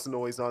Chipmunks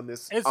noise on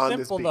this. It's on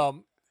simple this beat.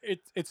 though.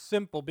 It's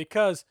simple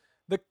because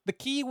the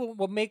key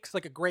what makes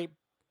like a great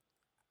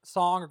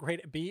song or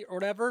great beat or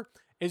whatever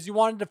is you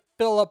wanted to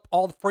fill up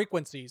all the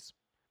frequencies.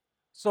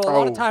 So a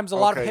lot of times, a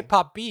lot of hip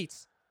hop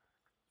beats,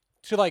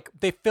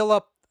 they fill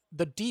up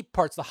the deep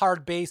parts, the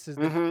hard basses,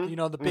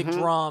 the big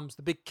drums,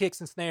 the big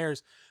kicks and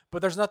snares.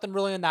 But there's nothing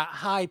really in that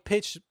high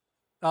pitch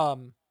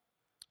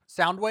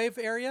sound wave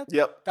area.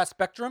 Yep. That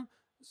spectrum.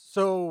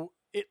 So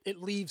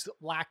it leaves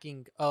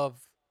lacking of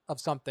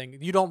something.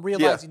 You don't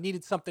realize you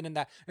needed something in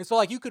that. And so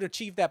like you could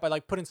achieve that by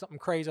like putting something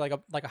crazy like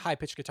a high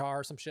pitched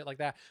guitar or some shit like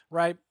that,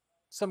 right?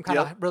 Some kind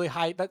of really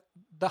high that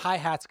the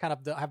hi-hats kind of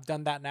have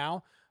done that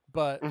now,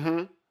 but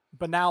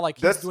now like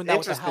he's doing that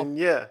with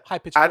the high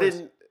pitched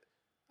voice.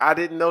 I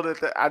didn't know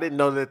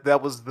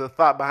that was the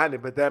thought behind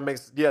it, but that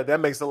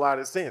makes a lot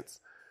of sense.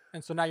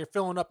 And so now you're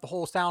filling up the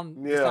whole sound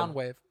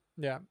wave.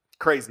 Yeah.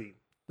 Crazy.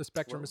 The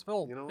spectrum is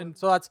filled. You know and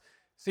so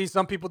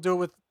some people do it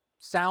with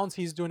sounds,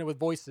 he's doing it with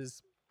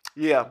voices.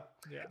 Yeah.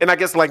 And I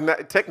guess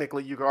like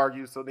technically you could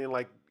argue, so then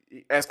like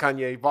as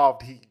Kanye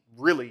evolved, he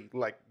really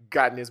like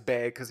got in his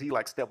bag because he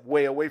like stepped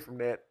way away from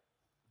that,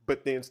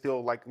 but then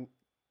still like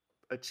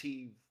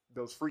achieve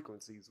those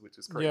frequencies, which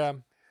is crazy.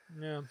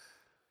 Yeah.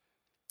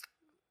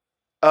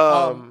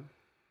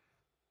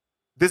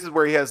 This is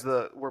where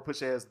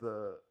Pusha has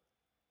the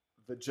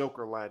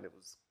Joker line that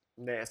was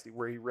nasty,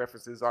 where he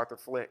references Arthur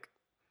Fleck.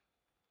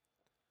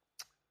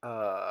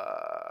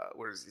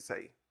 What does he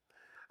say?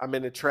 I'm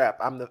in the trap.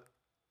 I'm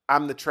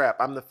the trap.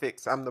 I'm the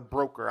fix. I'm the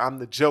broker. I'm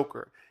the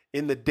joker.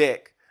 In the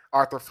deck,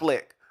 Arthur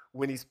Fleck.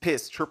 When he's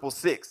pissed,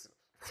 666.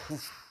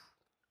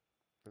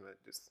 And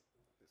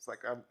it's like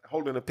I'm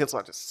holding a pencil.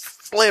 I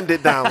just slammed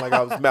it down like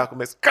I was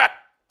Malcolm X. God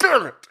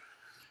damn it!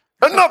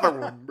 Another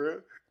one,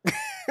 bro.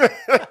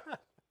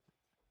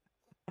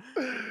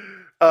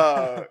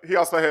 He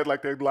also had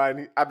like that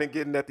line. I've been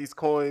getting at these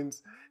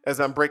coins as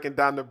I'm breaking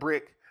down the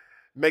brick.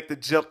 Make the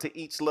jump to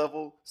each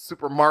level.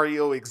 Super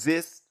Mario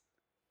exists.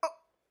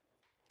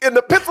 And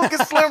the pencil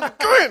gets slammed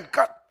again.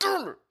 God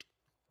damn it.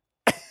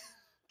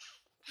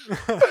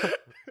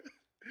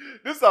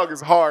 This song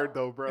is hard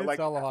though, bro. It's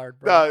all hard,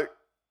 bro.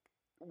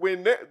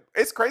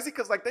 It's crazy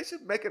because like they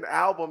should make an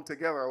album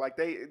together. Like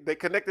they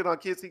connected on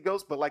Kids See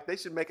Ghosts, but like they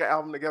should make an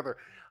album together.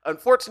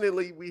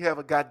 Unfortunately, we have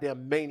a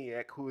goddamn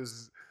maniac who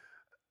is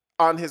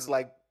on his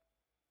like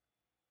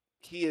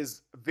he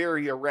is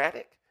very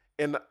erratic.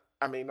 And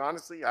I mean,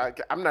 honestly,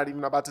 I'm not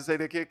even about to say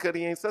that Kid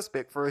Cudi ain't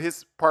suspect for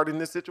his part in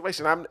this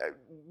situation.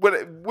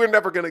 We're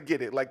never gonna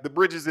get it. Like the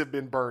bridges have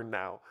been burned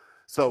now.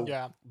 So,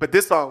 but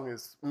this song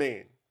is,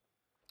 man,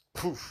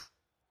 poof,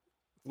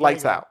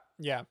 lights out.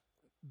 Yeah,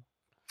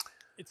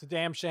 it's a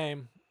damn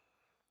shame.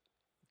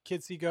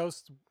 Kids See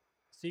Ghosts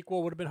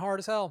sequel would have been hard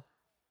as hell.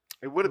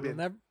 It would have been,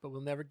 but we'll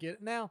never get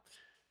it now.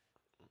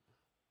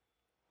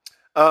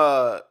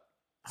 So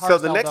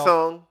the next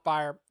song,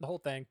 fire the whole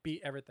thing,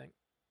 beat everything.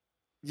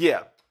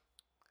 Yeah.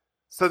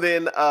 So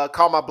then,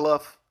 Call My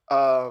Bluff.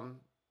 All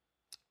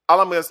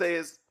I'm gonna say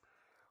is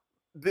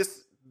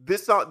this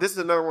song. This is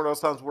another one of those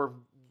songs where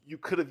you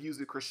could have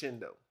used a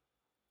crescendo.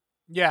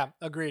 Yeah,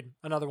 agreed.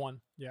 Another one.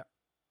 Yeah.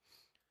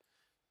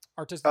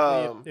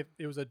 Artistically,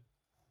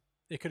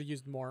 it could have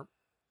used more.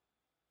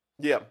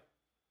 Yeah.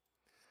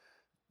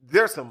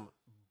 There's some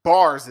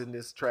bars in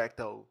this track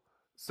though.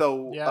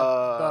 So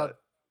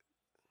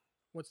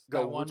what's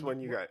that one? Which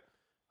one you got?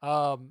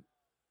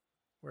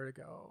 Where to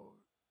go?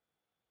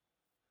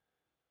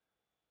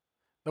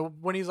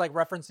 When he's like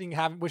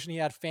referencing wishing he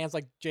had fans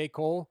like J.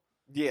 Cole.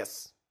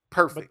 Yes, But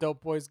perfect.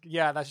 Dope Boys,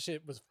 yeah, that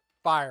shit was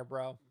fire,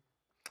 bro.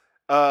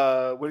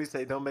 What do you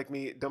say? Don't make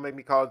me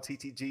call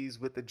TTGs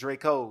with the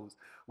Dracos.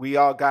 We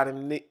all got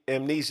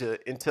amnesia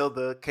until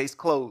the case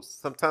closed.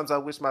 Sometimes I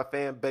wish my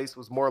fan base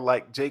was more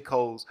like J.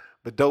 Cole's,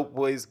 but Dope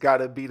Boys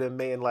gotta be the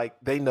man like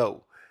they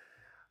know.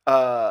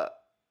 Uh,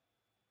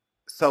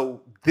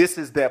 so this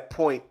is that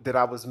point that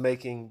I was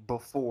making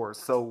before.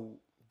 So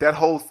that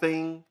whole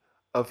thing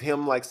of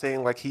him like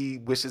saying like he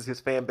wishes his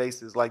fan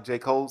base is like J.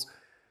 Cole's.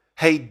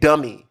 Hey,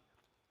 dummy,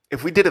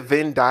 if we did a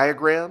Venn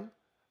diagram,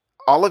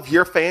 all of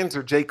your fans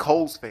are J.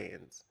 Cole's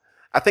fans.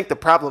 I think the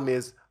problem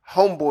is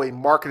Homeboy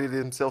marketed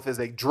himself as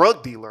a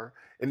drug dealer,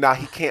 and now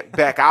he can't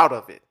back out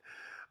of it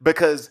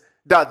because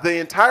the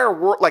entire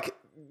world, like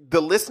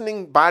the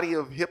listening body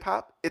of hip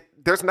hop,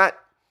 there's not.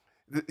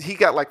 He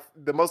got like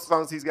the most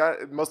songs he's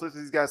got. Most of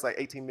these guys like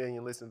 18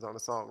 million listens on a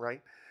song,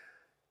 right?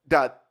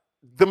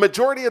 The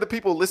majority of the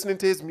people listening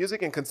to his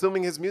music and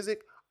consuming his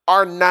music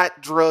are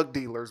not drug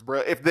dealers, bro.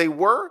 If they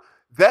were,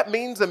 that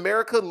means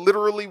America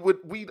literally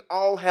we'd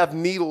all have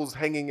needles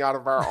hanging out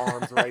of our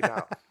arms right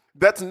now.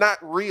 That's not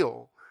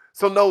real.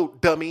 So no,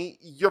 dummy,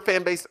 your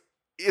fan base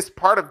is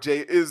part of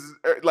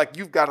like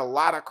you've got a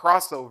lot of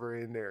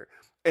crossover in there.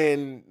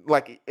 And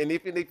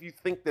even if you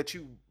think that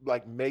you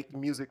like make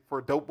music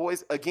for Dope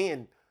Boys,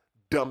 again,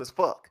 dumb as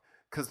fuck.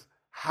 Cause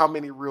how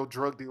many real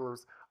drug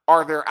dealers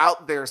are there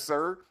out there,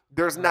 sir?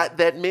 There's not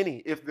that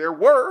many. If there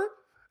were,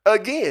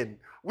 again,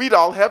 we'd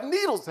all have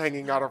needles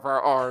hanging out of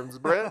our arms,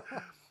 bruh.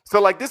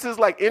 So like this is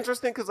like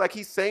interesting because like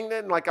he's saying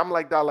that and like I'm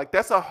like, dog, like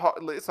it's a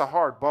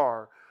hard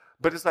bar.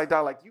 But it's like,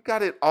 dog, like you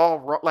got it all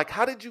wrong. Like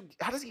how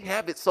does he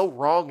have it so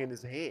wrong in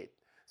his head?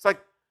 It's like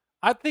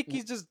I think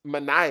he's just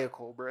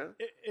maniacal, bro.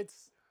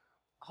 It's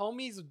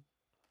homie's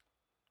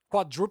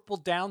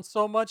quadrupled down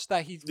so much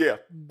that he's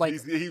like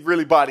he's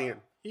really bought in.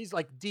 He's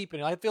like deep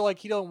in it. I feel like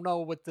he don't know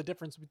what the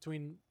difference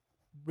between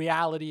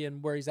reality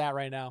and where he's at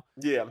right now.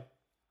 Yeah.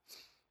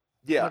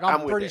 Like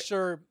I'm pretty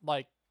sure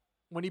like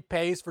when he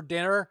pays for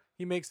dinner,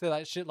 he makes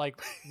that shit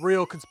like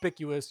real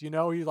conspicuous, you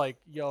know? He's like,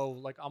 yo,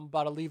 like I'm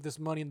about to leave this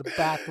money in the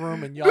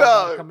bathroom and y'all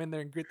gotta come in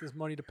there and get this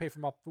money to pay for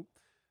my food.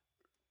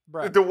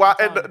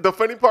 The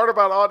funny part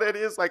about all that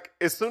is like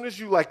as soon as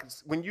you like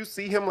when you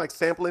see him like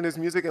sampling his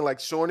music and like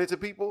showing it to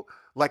people,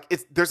 like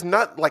there's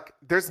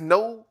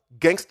no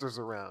gangsters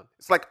around.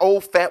 It's like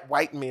old fat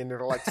white men that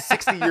are like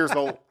 60 years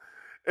old.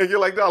 And you're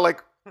like, no,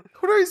 like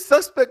who are these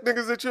suspect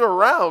niggas that you're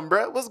around,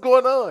 bro? What's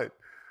going on?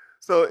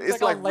 So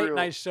it's like on late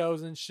night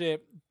shows and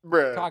shit,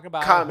 bruh, talking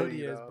about comedy, how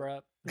hoodie is, bro.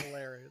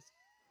 Hilarious.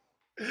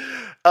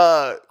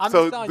 I'm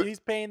just telling you,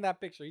 he's paying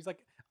that picture. He's like,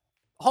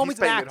 homie's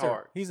an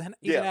actor. He's an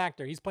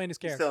actor. He's playing his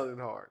character.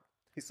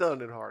 He's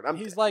selling it hard.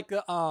 He's like,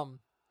 I'm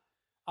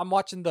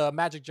watching the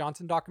Magic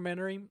Johnson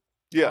documentary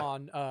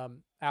on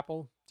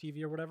Apple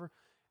TV or whatever,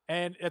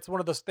 and it's one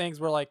of those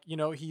things where like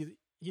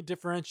he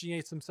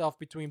differentiates himself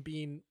between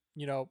being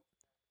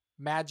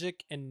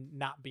Magic and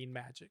not being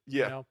Magic.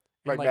 Yeah. You know?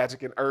 Like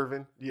Magic and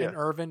Irvin. Yeah. And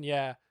Irvin,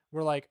 yeah.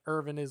 Where like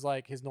Irvin is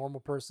like his normal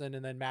person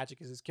and then Magic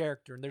is his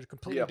character. And they're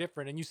completely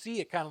different. And you see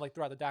it kind of like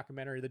throughout the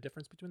documentary, the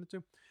difference between the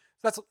two.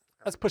 So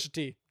that's Pusha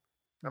T.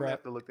 I'm going to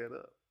have to look that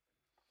up.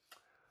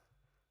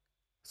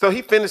 So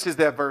he finishes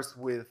that verse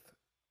with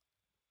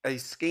a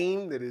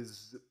scheme that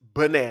is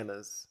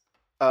bananas.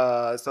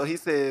 So he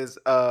says,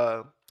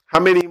 how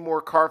many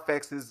more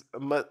Carfaxes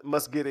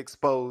must get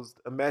exposed?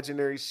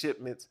 Imaginary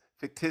shipments,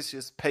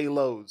 fictitious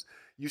payloads.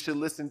 You should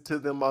listen to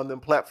them on them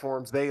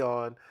platforms they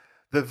on.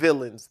 The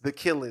villains, the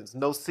killings,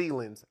 no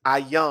ceilings. I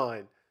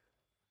yawn.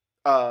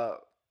 I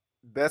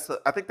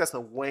think that's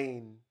a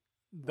Wayne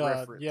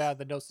reference. Yeah,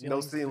 the no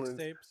ceilings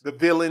mixtapes. The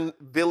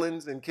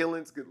villains and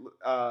killings.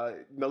 The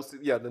no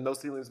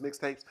ceilings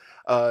mixtapes.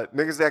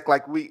 Niggas act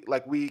like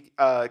we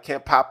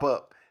can't pop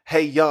up.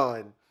 Hey,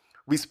 yawn.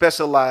 We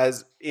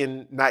specialize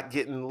in not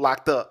getting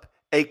locked up.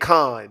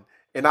 Akon.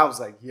 And I was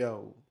like,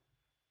 yo,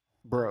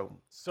 bro,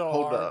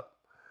 hold up.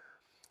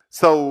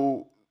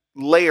 So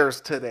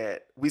layers to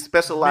that. We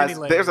specialize.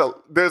 There's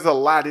a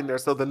lot in there.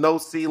 So the no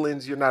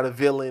ceilings, you're not a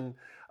villain.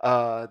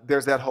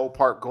 There's that whole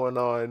part going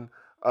on.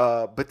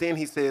 But then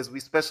he says we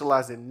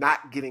specialize in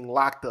not getting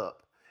locked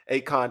up.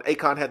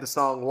 Akon had the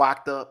song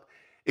Locked Up.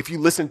 If you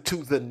listen to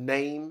the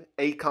name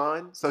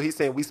Akon, so he's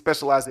saying we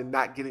specialize in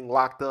not getting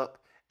locked up.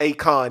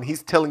 Akon,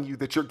 he's telling you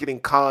that you're getting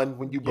conned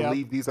when you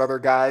believe these other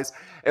guys.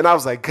 And I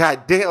was like,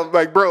 God damn,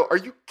 like, bro, are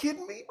you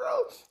kidding me,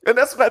 bro? And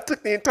that's when I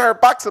took the entire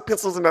box of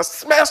pencils and I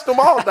smashed them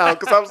all down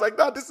because I was like,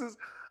 dog, this is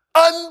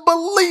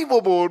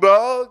unbelievable,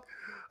 dog.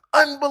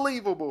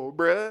 Unbelievable,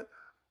 bruh.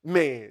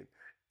 Man.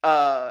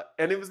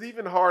 And it was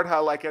even hard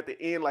how, like, at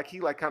the end, like, he,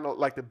 like, kind of,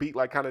 like, the beat,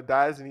 like, kind of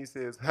dies and he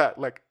says,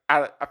 like,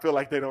 I feel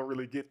like they don't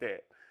really get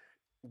that,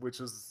 which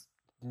was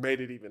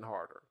made it even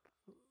harder.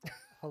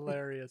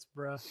 Hilarious,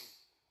 bruh.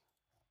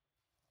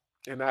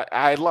 And I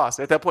had lost.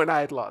 At that point,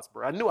 I had lost,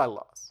 bro. I knew I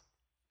lost.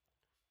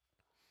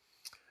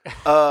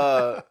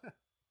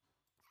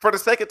 For the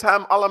sake of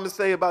time, all I'm going to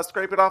say about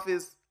Scrape It Off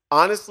is,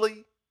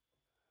 honestly,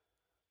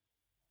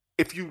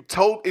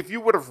 if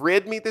you would have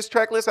read me this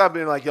track list, I've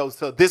been like, yo,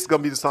 so this is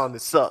gonna be the song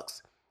that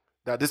sucks.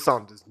 Now this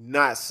song does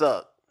not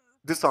suck.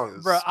 This song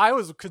is, bro. I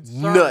was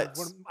concerned. nuts.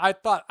 When I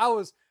thought I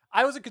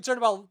wasn't concerned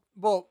about.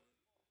 Well,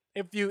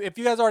 if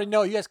you guys already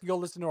know, you guys can go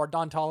listen to our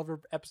Don Toliver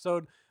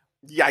episode.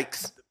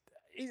 Yikes.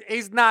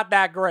 He's not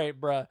that great,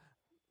 bro.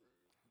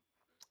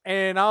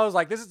 And I was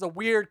like, this is a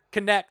weird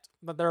connect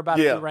that they're about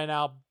to do right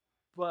now.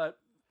 But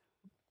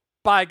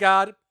by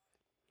God,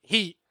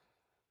 he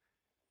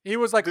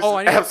was like,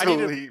 I need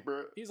to, heat,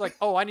 bro. He's like,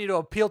 I need to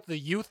appeal to the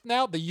youth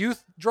now, the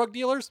youth drug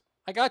dealers.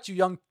 I got you,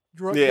 young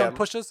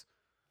pushers.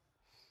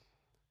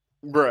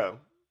 Bro.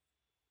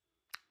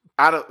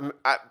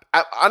 I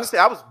honestly,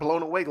 I was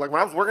blown away. Like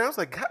when I was working, I was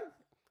like, God,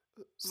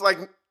 it's like,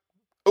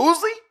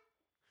 Uzi?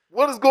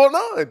 What is going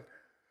on?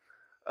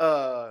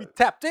 He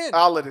tapped in.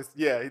 All of this,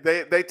 yeah.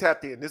 They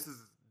tapped in. This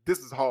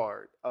is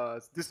hard.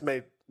 This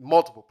made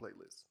multiple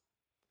playlists.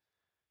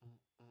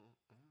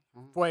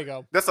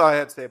 Fuego. That's all I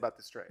had to say about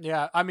this track.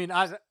 Yeah, I mean,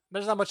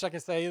 there's not much I can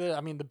say either.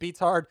 I mean, the beat's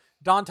hard.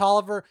 Don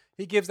Toliver,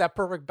 he gives that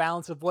perfect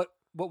balance of what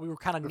we were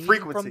kind of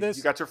needing from this.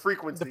 You got your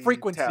frequency. The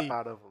frequency tap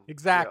out of them.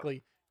 Exactly.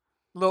 Yep.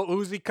 Lil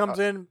Uzi comes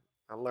in,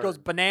 goes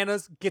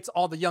bananas, gets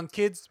all the young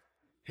kids.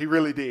 He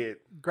really did.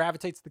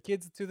 Gravitates the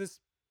kids to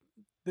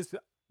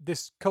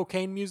this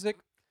cocaine music.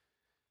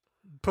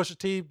 Pusha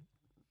T,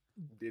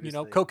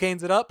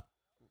 cocaine's it up.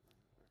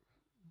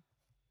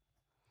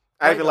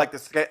 I even like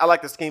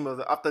the scheme of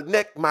off the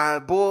neck, my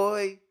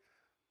boy.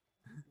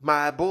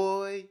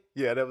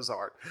 Yeah, that was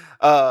hard.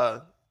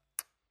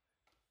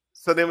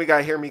 So then we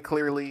got Hear Me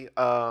Clearly.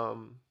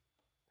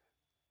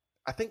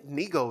 I think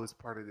Nego is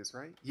part of this,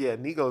 right? Yeah,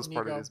 Nego is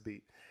part of this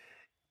beat.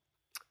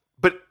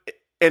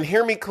 And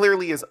Hear Me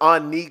Clearly is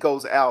on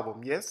Nego's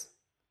album, yes?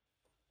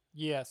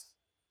 Yes.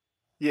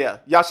 Yeah,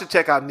 y'all should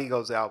check out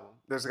Nego's album.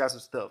 There's got some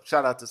stuff.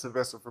 Shout out to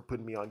Sylvester for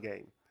putting me on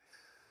game.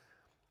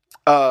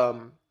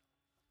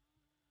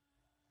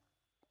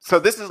 So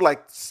this is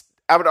like,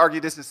 I would argue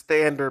this is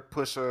standard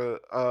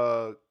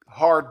Pusha,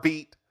 hard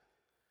beat.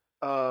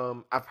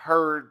 I've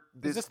heard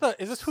this.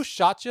 Is this Who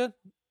Shot You?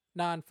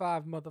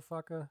 9-5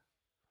 motherfucker.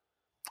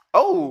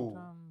 Oh.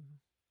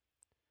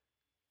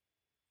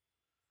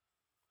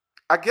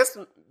 I guess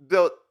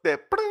that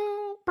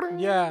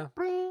yeah.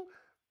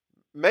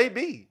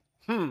 Maybe.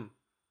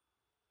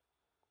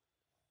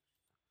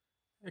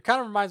 It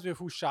kind of reminds me of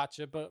Who Shot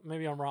You, but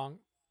maybe I'm wrong.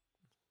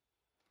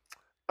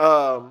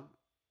 I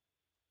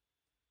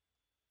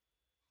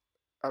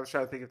was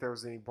trying to think if there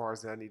was any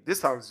bars that I need. This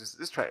track is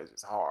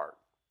just hard.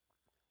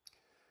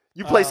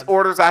 You place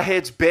orders, I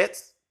hedge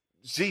bets.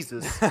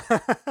 Jesus.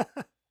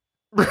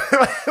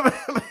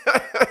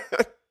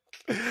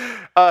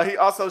 He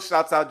also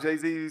shouts out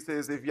Jay-Z. He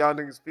says, "If y'all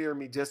niggas fear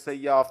me, just say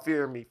y'all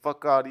fear me.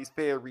 Fuck all these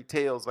fairy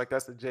tales." Like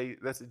that's a J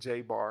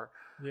bar.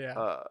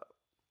 Yeah.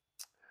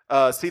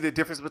 See the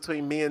difference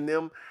between me and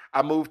them?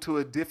 I moved to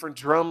a different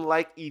drum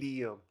like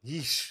EDM.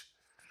 Yeesh.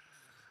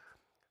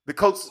 The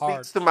coach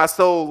speaks to my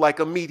soul like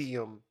a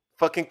medium.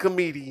 Fucking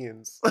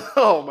comedians.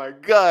 Oh my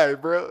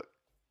God, bro.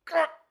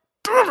 God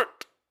damn it.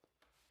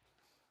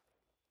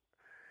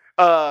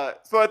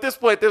 So at this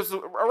point,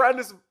 around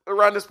this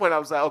point, I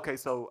was like, okay,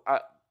 so I'm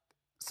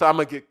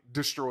gonna get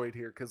destroyed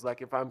here because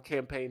like if I'm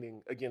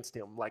campaigning against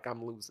him, like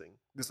I'm losing.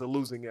 This is a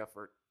losing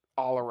effort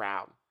all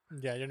around.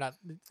 Yeah, you're not.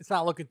 It's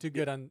not looking too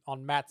good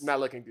on Matt's. Not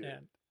looking good.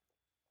 End.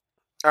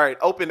 All right,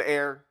 Open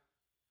Air.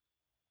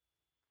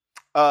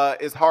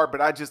 Is hard, but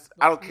I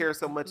don't care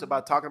so much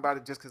about talking about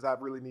it just because I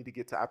really need to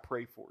get to I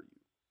Pray For You.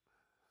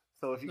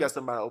 So if you got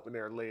somebody Open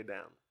Air, lay it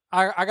down.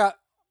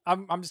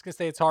 I'm just gonna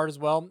say it's hard as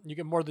well. You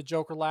get more of the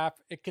Joker laugh.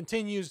 It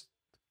continues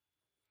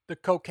the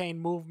cocaine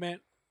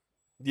movement.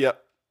 Yep.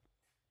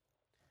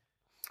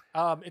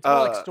 It's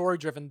more like story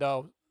driven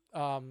though.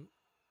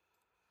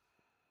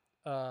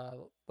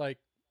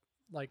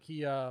 Like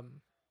he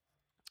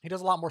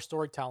does a lot more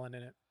storytelling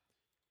in it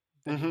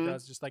than he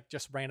does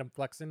just random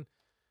flexing.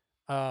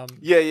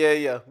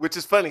 Yeah. Which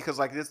is funny because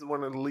like this is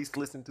one of the least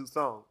listened to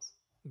songs.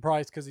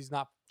 Probably because you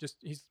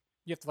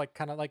have to like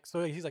kind of like,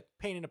 so he's like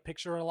painting a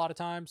picture a lot of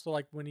times. So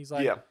like when he's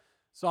like,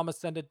 so I'm gonna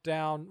send it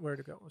down where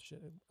to go. Oh,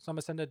 shit. So I'm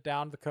gonna send it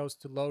down the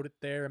coast to load it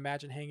there.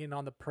 Imagine hanging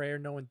on the prayer,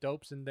 knowing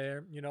dope's in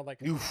there. You know, like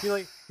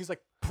he's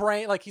like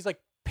praying, like he's like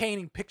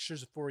painting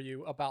pictures for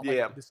you about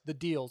like the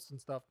deals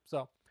and stuff.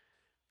 So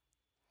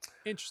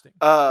interesting.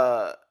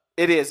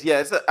 It is.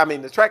 Yeah.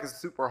 The track is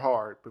super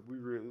hard, but we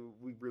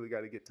really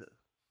got to get to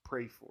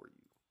Pray For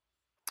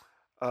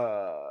You.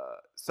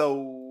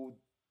 So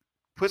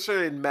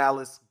Pusha and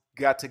Malice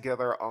got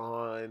together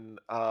on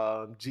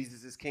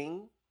Jesus is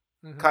King,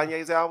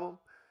 Kanye's album,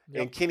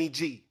 and Kenny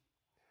G.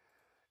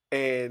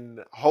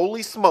 And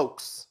holy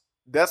smokes,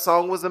 that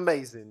song was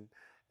amazing.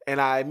 And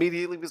I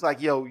immediately was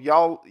like, yo,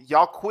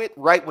 y'all quit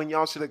right when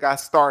y'all should have got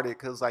started.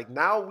 Cause like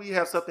now we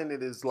have something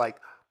that is like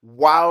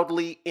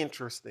wildly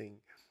interesting.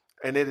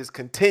 And it is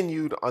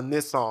continued on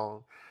this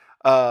song.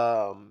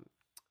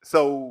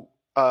 So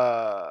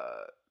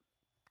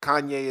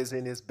Kanye is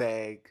in his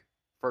bag,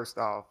 first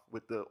off,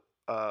 with the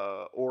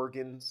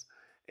organs.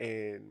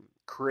 And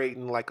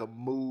creating like a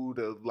mood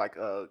of like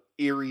a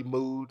eerie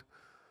mood.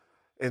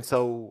 And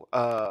so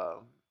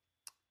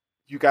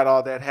you got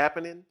all that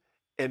happening.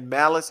 And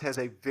Malice has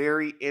a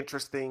very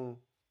interesting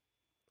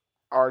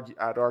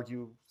I'd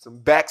argue some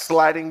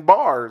backsliding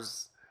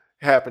bars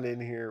happening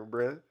here,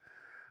 bro.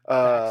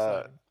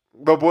 But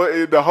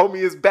boy, the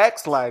homie is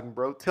backsliding,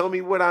 bro. Tell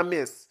me what I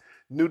miss.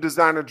 New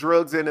designer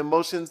drugs and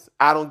emotions.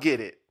 I don't get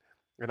it.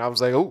 And I was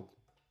like, oh,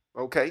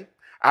 okay.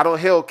 I don't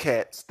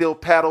Hellcat. Still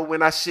paddle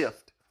when I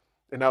shift.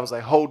 And I was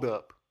like, hold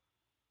up.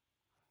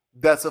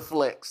 That's a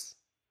flex.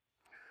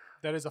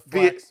 That is a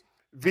flex.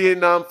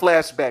 Vietnam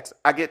flashbacks.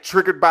 I get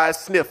triggered by a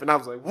sniff. And I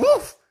was like,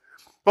 woof.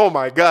 Oh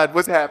my God,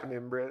 what's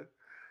happening, bro?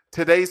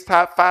 Today's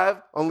top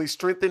 5 only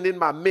strengthening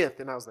my myth.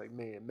 And I was like,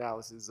 man,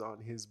 Malice is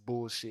on his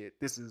bullshit.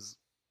 This is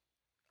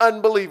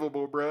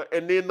unbelievable, bro.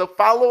 And then the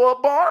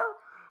follow-up bar,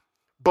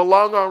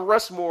 belong on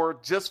Rushmore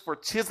just for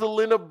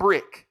chiseling a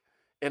brick.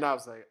 And I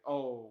was like,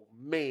 oh,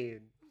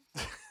 man.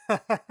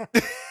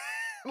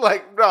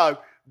 Like, dog,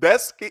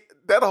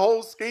 that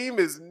whole scheme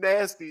is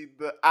nasty.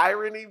 The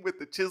irony with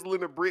the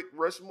chiseling a brick,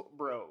 Rushmore,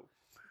 bro.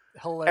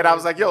 Hilarious. And I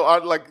was like, yo,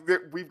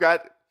 we've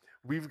got,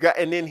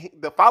 and then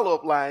the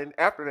follow-up line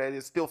after that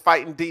is still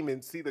fighting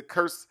demons. See the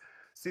curse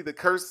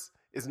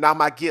is now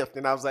my gift.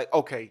 And I was like,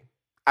 okay,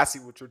 I see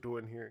what you're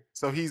doing here.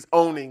 So he's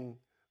owning,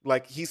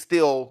 like, he's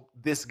still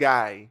this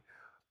guy,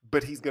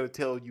 but he's going to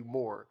tell you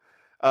more.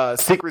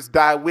 Secrets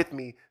die with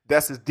me.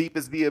 That's as deep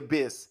as the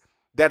abyss.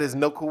 That is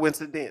no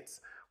coincidence.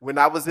 When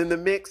I was in the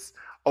mix,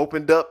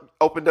 opened up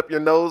your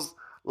nose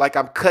like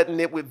I'm cutting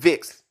it with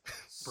Vicks.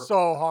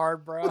 So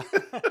hard, bro.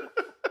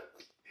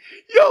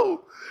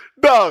 Yo,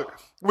 dog,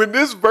 when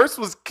this verse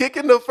was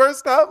kicking the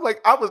first time,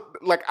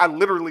 I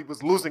literally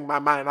was losing my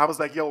mind. I was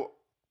like, yo,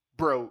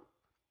 bro,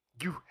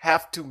 you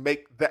have to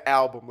make the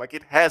album. Like,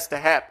 it has to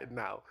happen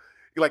now.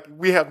 Like,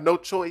 we have no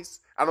choice.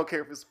 I don't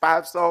care if it's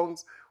 5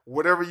 songs,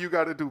 whatever you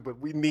got to do, but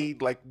we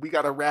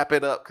got to wrap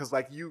it up. Cause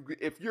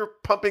if you're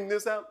pumping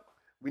this out,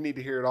 we need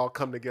to hear it all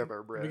come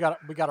together, bro.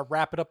 We got to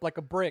wrap it up like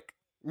a brick.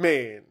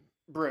 Man,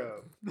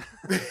 bro.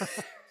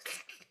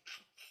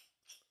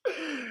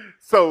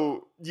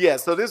 So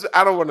this,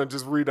 I don't want to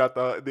just read out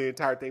the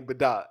entire thing,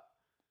 but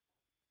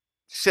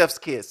Chef's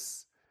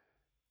Kiss,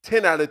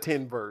 10 out of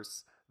 10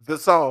 verse. The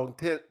song,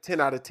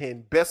 10 out of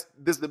 10. This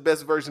is the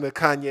best version of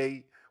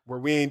Kanye where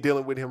we ain't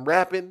dealing with him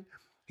rapping.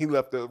 He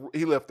left the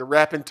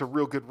rapping to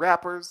real good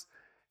rappers.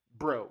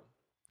 Bro.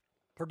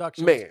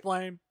 Production was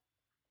flame.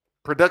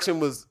 Production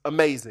was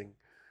amazing.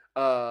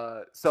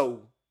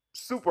 So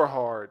super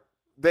hard.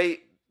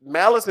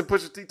 Malice and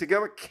Pusha T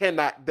together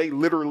they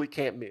literally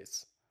can't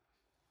miss.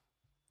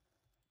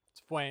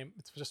 It's flame.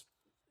 It's just,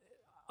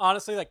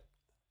 honestly, like,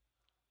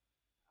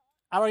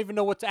 I don't even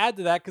know what to add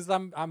to that because I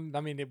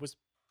mean, it was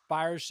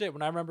fire as shit.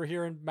 When I remember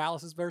hearing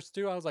Malice's verse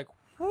too, I was like,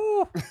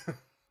 whoo,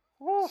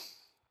 whoo.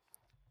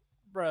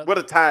 Bro, what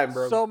a time,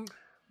 bro. So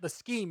the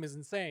scheme is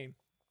insane.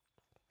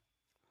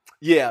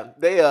 Yeah,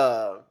 they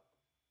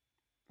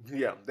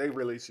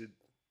really should.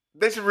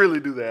 They should really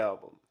do the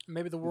album.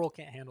 Maybe the world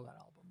can't handle that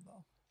album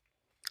though.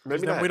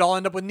 Maybe then we'd all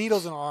end up with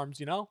needles in our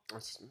arms, you know?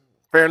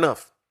 Fair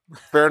enough.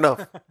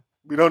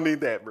 We don't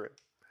need that, bro.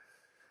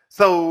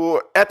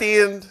 So at the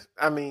end,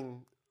 I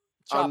mean,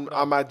 on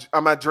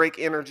my Drake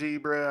energy,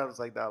 bro, I was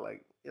like,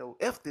 yo,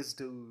 F this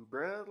dude,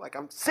 bro. Like,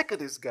 I'm sick of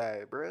this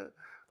guy, bro.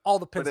 All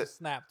the pins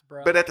snapped,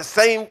 bro. But at the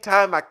same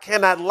time, I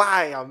cannot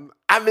lie.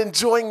 I'm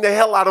enjoying the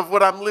hell out of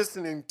what I'm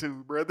listening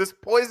to, bro. This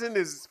Poison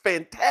is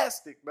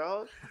fantastic,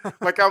 dog.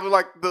 Like, I was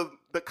like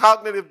the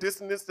cognitive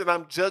dissonance that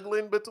I'm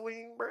juggling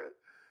between, bro.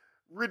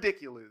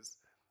 Ridiculous.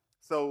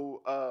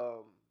 So,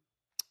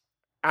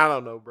 I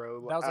don't know,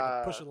 bro. That was like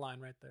a Pusha line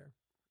right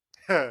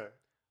there.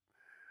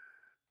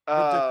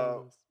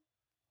 Ridiculous.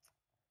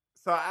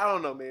 So I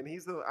don't know, man.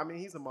 He's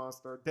a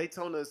monster.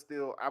 Daytona is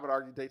still, I would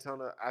argue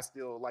Daytona I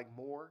still like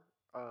more.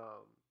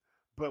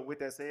 But with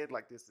that said,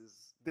 like, this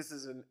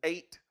is an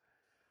 8.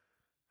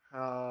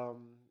 I'm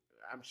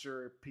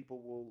sure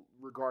people will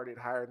regard it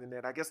higher than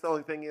that. I guess the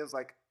only thing is,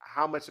 like,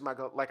 how much am I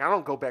going, like, I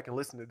don't go back and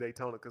listen to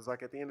Daytona because,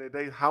 like, at the end of the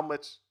day, how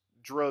much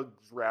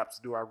drugs raps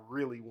do I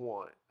really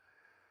want?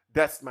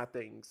 That's my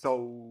thing.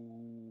 So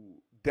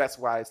that's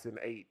why it's an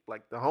 8.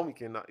 Like, the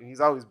homie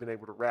he's always been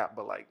able to rap,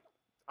 but, like,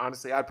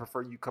 honestly, I'd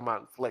prefer you come out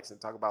and flex and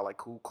talk about, like,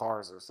 cool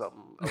cars or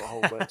something a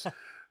whole bunch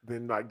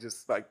than, like,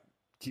 just, like,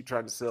 keep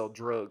trying to sell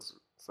drugs.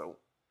 So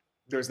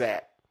there's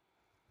that.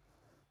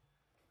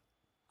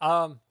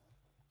 I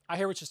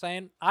hear what you're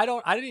saying. I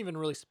didn't even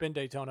really spin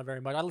Daytona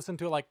very much. I listened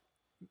to it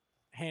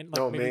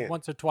maybe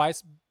once or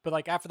twice, but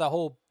like after that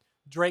whole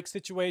Drake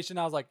situation,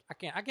 I was like, I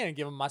can't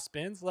give him my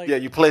spins. Like, yeah,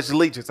 you pledge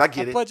allegiance. I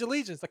pledge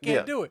allegiance. I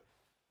can't do it.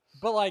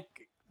 But like,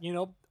 you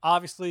know,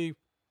 obviously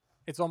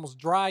It's Almost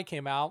Dry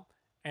came out,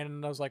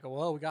 and I was like,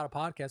 well, we got a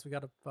podcast. We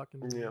got to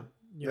fucking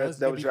You know,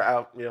 that was your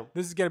out. Yeah,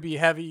 this is gonna be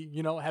heavy.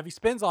 You know, heavy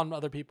spins on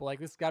other people. Like,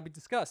 this got to be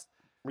discussed.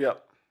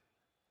 Yep.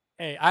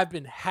 Hey, I've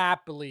been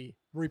happily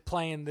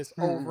replaying this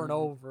over and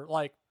over.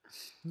 Like,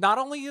 not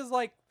only is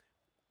like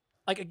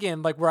like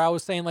again, like where I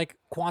was saying, like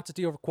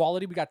quantity over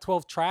quality. We got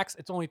 12 tracks.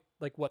 It's only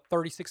like what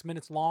 36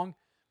 minutes long.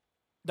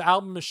 The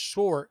album is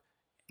short.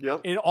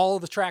 Yep. And all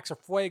of the tracks are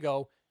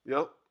Fuego.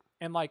 Yep.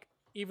 And like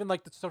even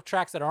like the stuff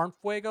tracks that aren't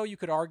Fuego, you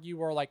could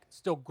argue are like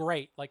still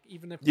great. Like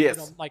even if Yes.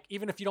 you know, like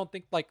even if you don't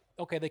think like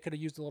okay, they could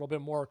have used a little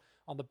bit more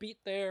on the beat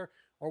there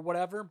or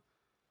whatever.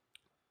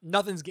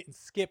 Nothing's getting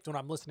skipped when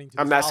I'm listening to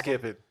this I'm not album.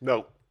 skipping.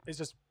 No. It's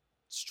just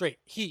straight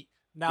heat.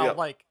 Now Yep.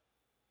 like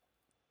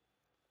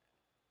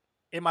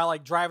am I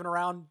like driving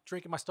around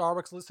drinking my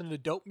Starbucks listening to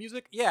dope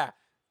music? Yeah.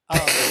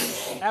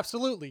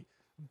 Absolutely.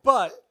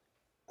 But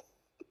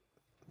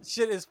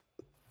shit is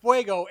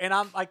Fuego, and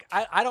I'm like,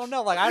 I don't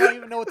know, like I don't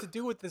even know what to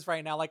do with this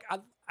right now. Like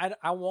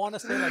I want to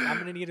say like I'm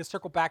gonna need to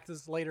circle back to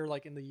this later,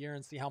 like in the year,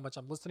 and see how much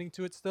I'm listening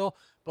to it still.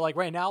 But like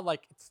right now,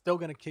 like it's still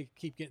gonna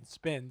keep getting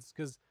spins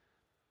because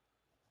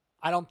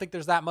I don't think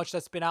there's that much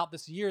that's been out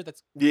this year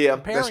that's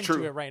comparing that's true.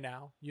 to it right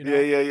now. You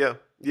know?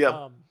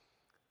 Yeah.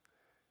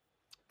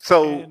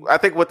 So I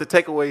think what the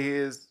takeaway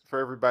is for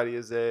everybody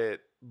is that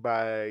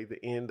by the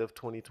end of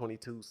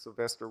 2022,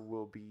 Sylvester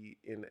will be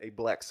in a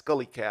black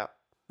Scully cap,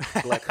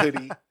 black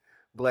hoodie,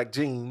 black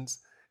jeans,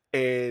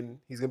 and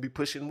he's gonna be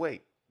pushing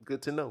weight.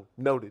 Good to know.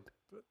 Noted.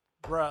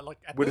 Bruh, like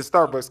with a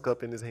Starbucks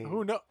cup in his hand.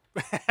 Who knows?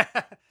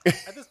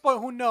 At this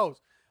point, who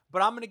knows?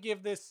 But I'm gonna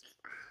give this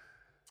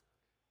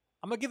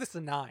a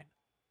 9.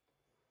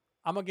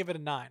 I'm gonna give it a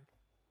 9.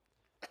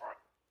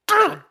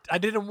 I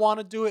didn't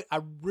want to do it.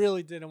 I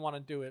really didn't want to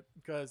do it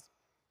because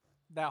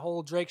that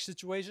whole Drake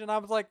situation. I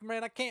was like,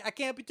 man, I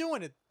can't be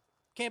doing it.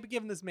 Can't be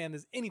giving this man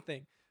this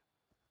anything.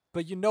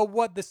 But you know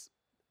what? This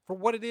for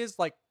what it is,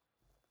 like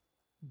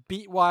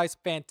beat wise,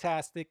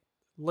 fantastic.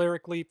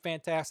 Lyrically,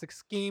 fantastic.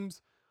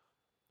 Schemes.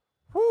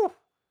 Whew.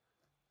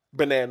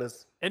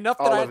 Bananas. Enough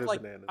that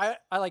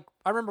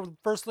I remember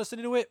first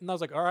listening to it and I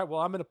was like, all right, well,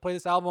 I'm gonna play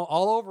this album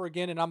all over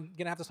again and I'm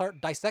gonna have to start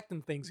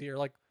dissecting things here.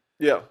 Like,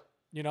 yeah.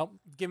 You know,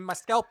 give me my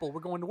scalpel.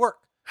 We're going to work.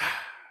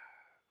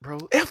 Bro,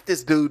 F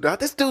this dude, dog.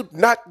 This dude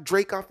knocked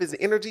Drake off his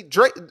energy.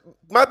 Drake,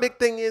 my big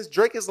thing is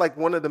Drake is like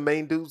one of the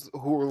main dudes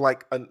who are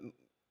like,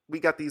 we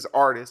got these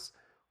artists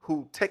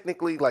who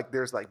technically like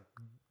there's like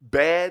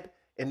bad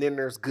and then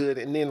there's good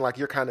and then like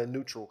you're kind of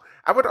neutral.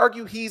 I would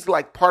argue he's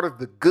like part of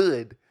the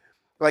good.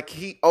 Like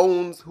he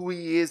owns who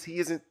he is. He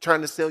isn't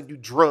trying to sell you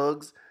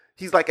drugs.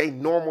 He's like a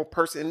normal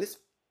person. And this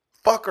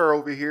fucker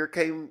over here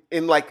came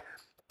and like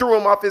threw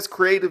him off his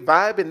creative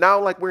vibe, and now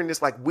like we're in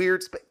this like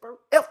weird space, bro.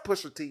 F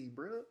Pusha T,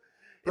 bro.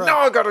 And now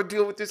I gotta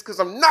deal with this because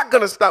I'm not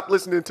gonna stop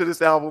listening to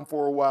this album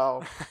for a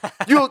while.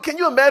 Can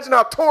you imagine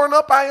how torn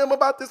up I am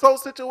about this whole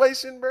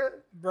situation, bro?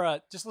 Bro,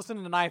 just listen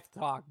to the Knife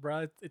talk,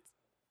 bro. It's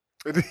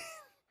that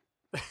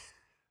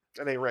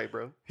ain't right,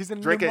 bro. He's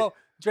in Drake's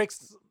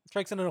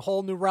in a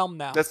whole new realm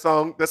now. That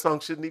song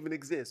shouldn't even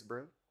exist,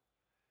 bro.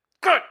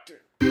 God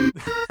damn.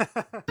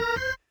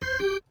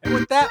 And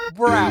with that,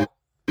 we're out.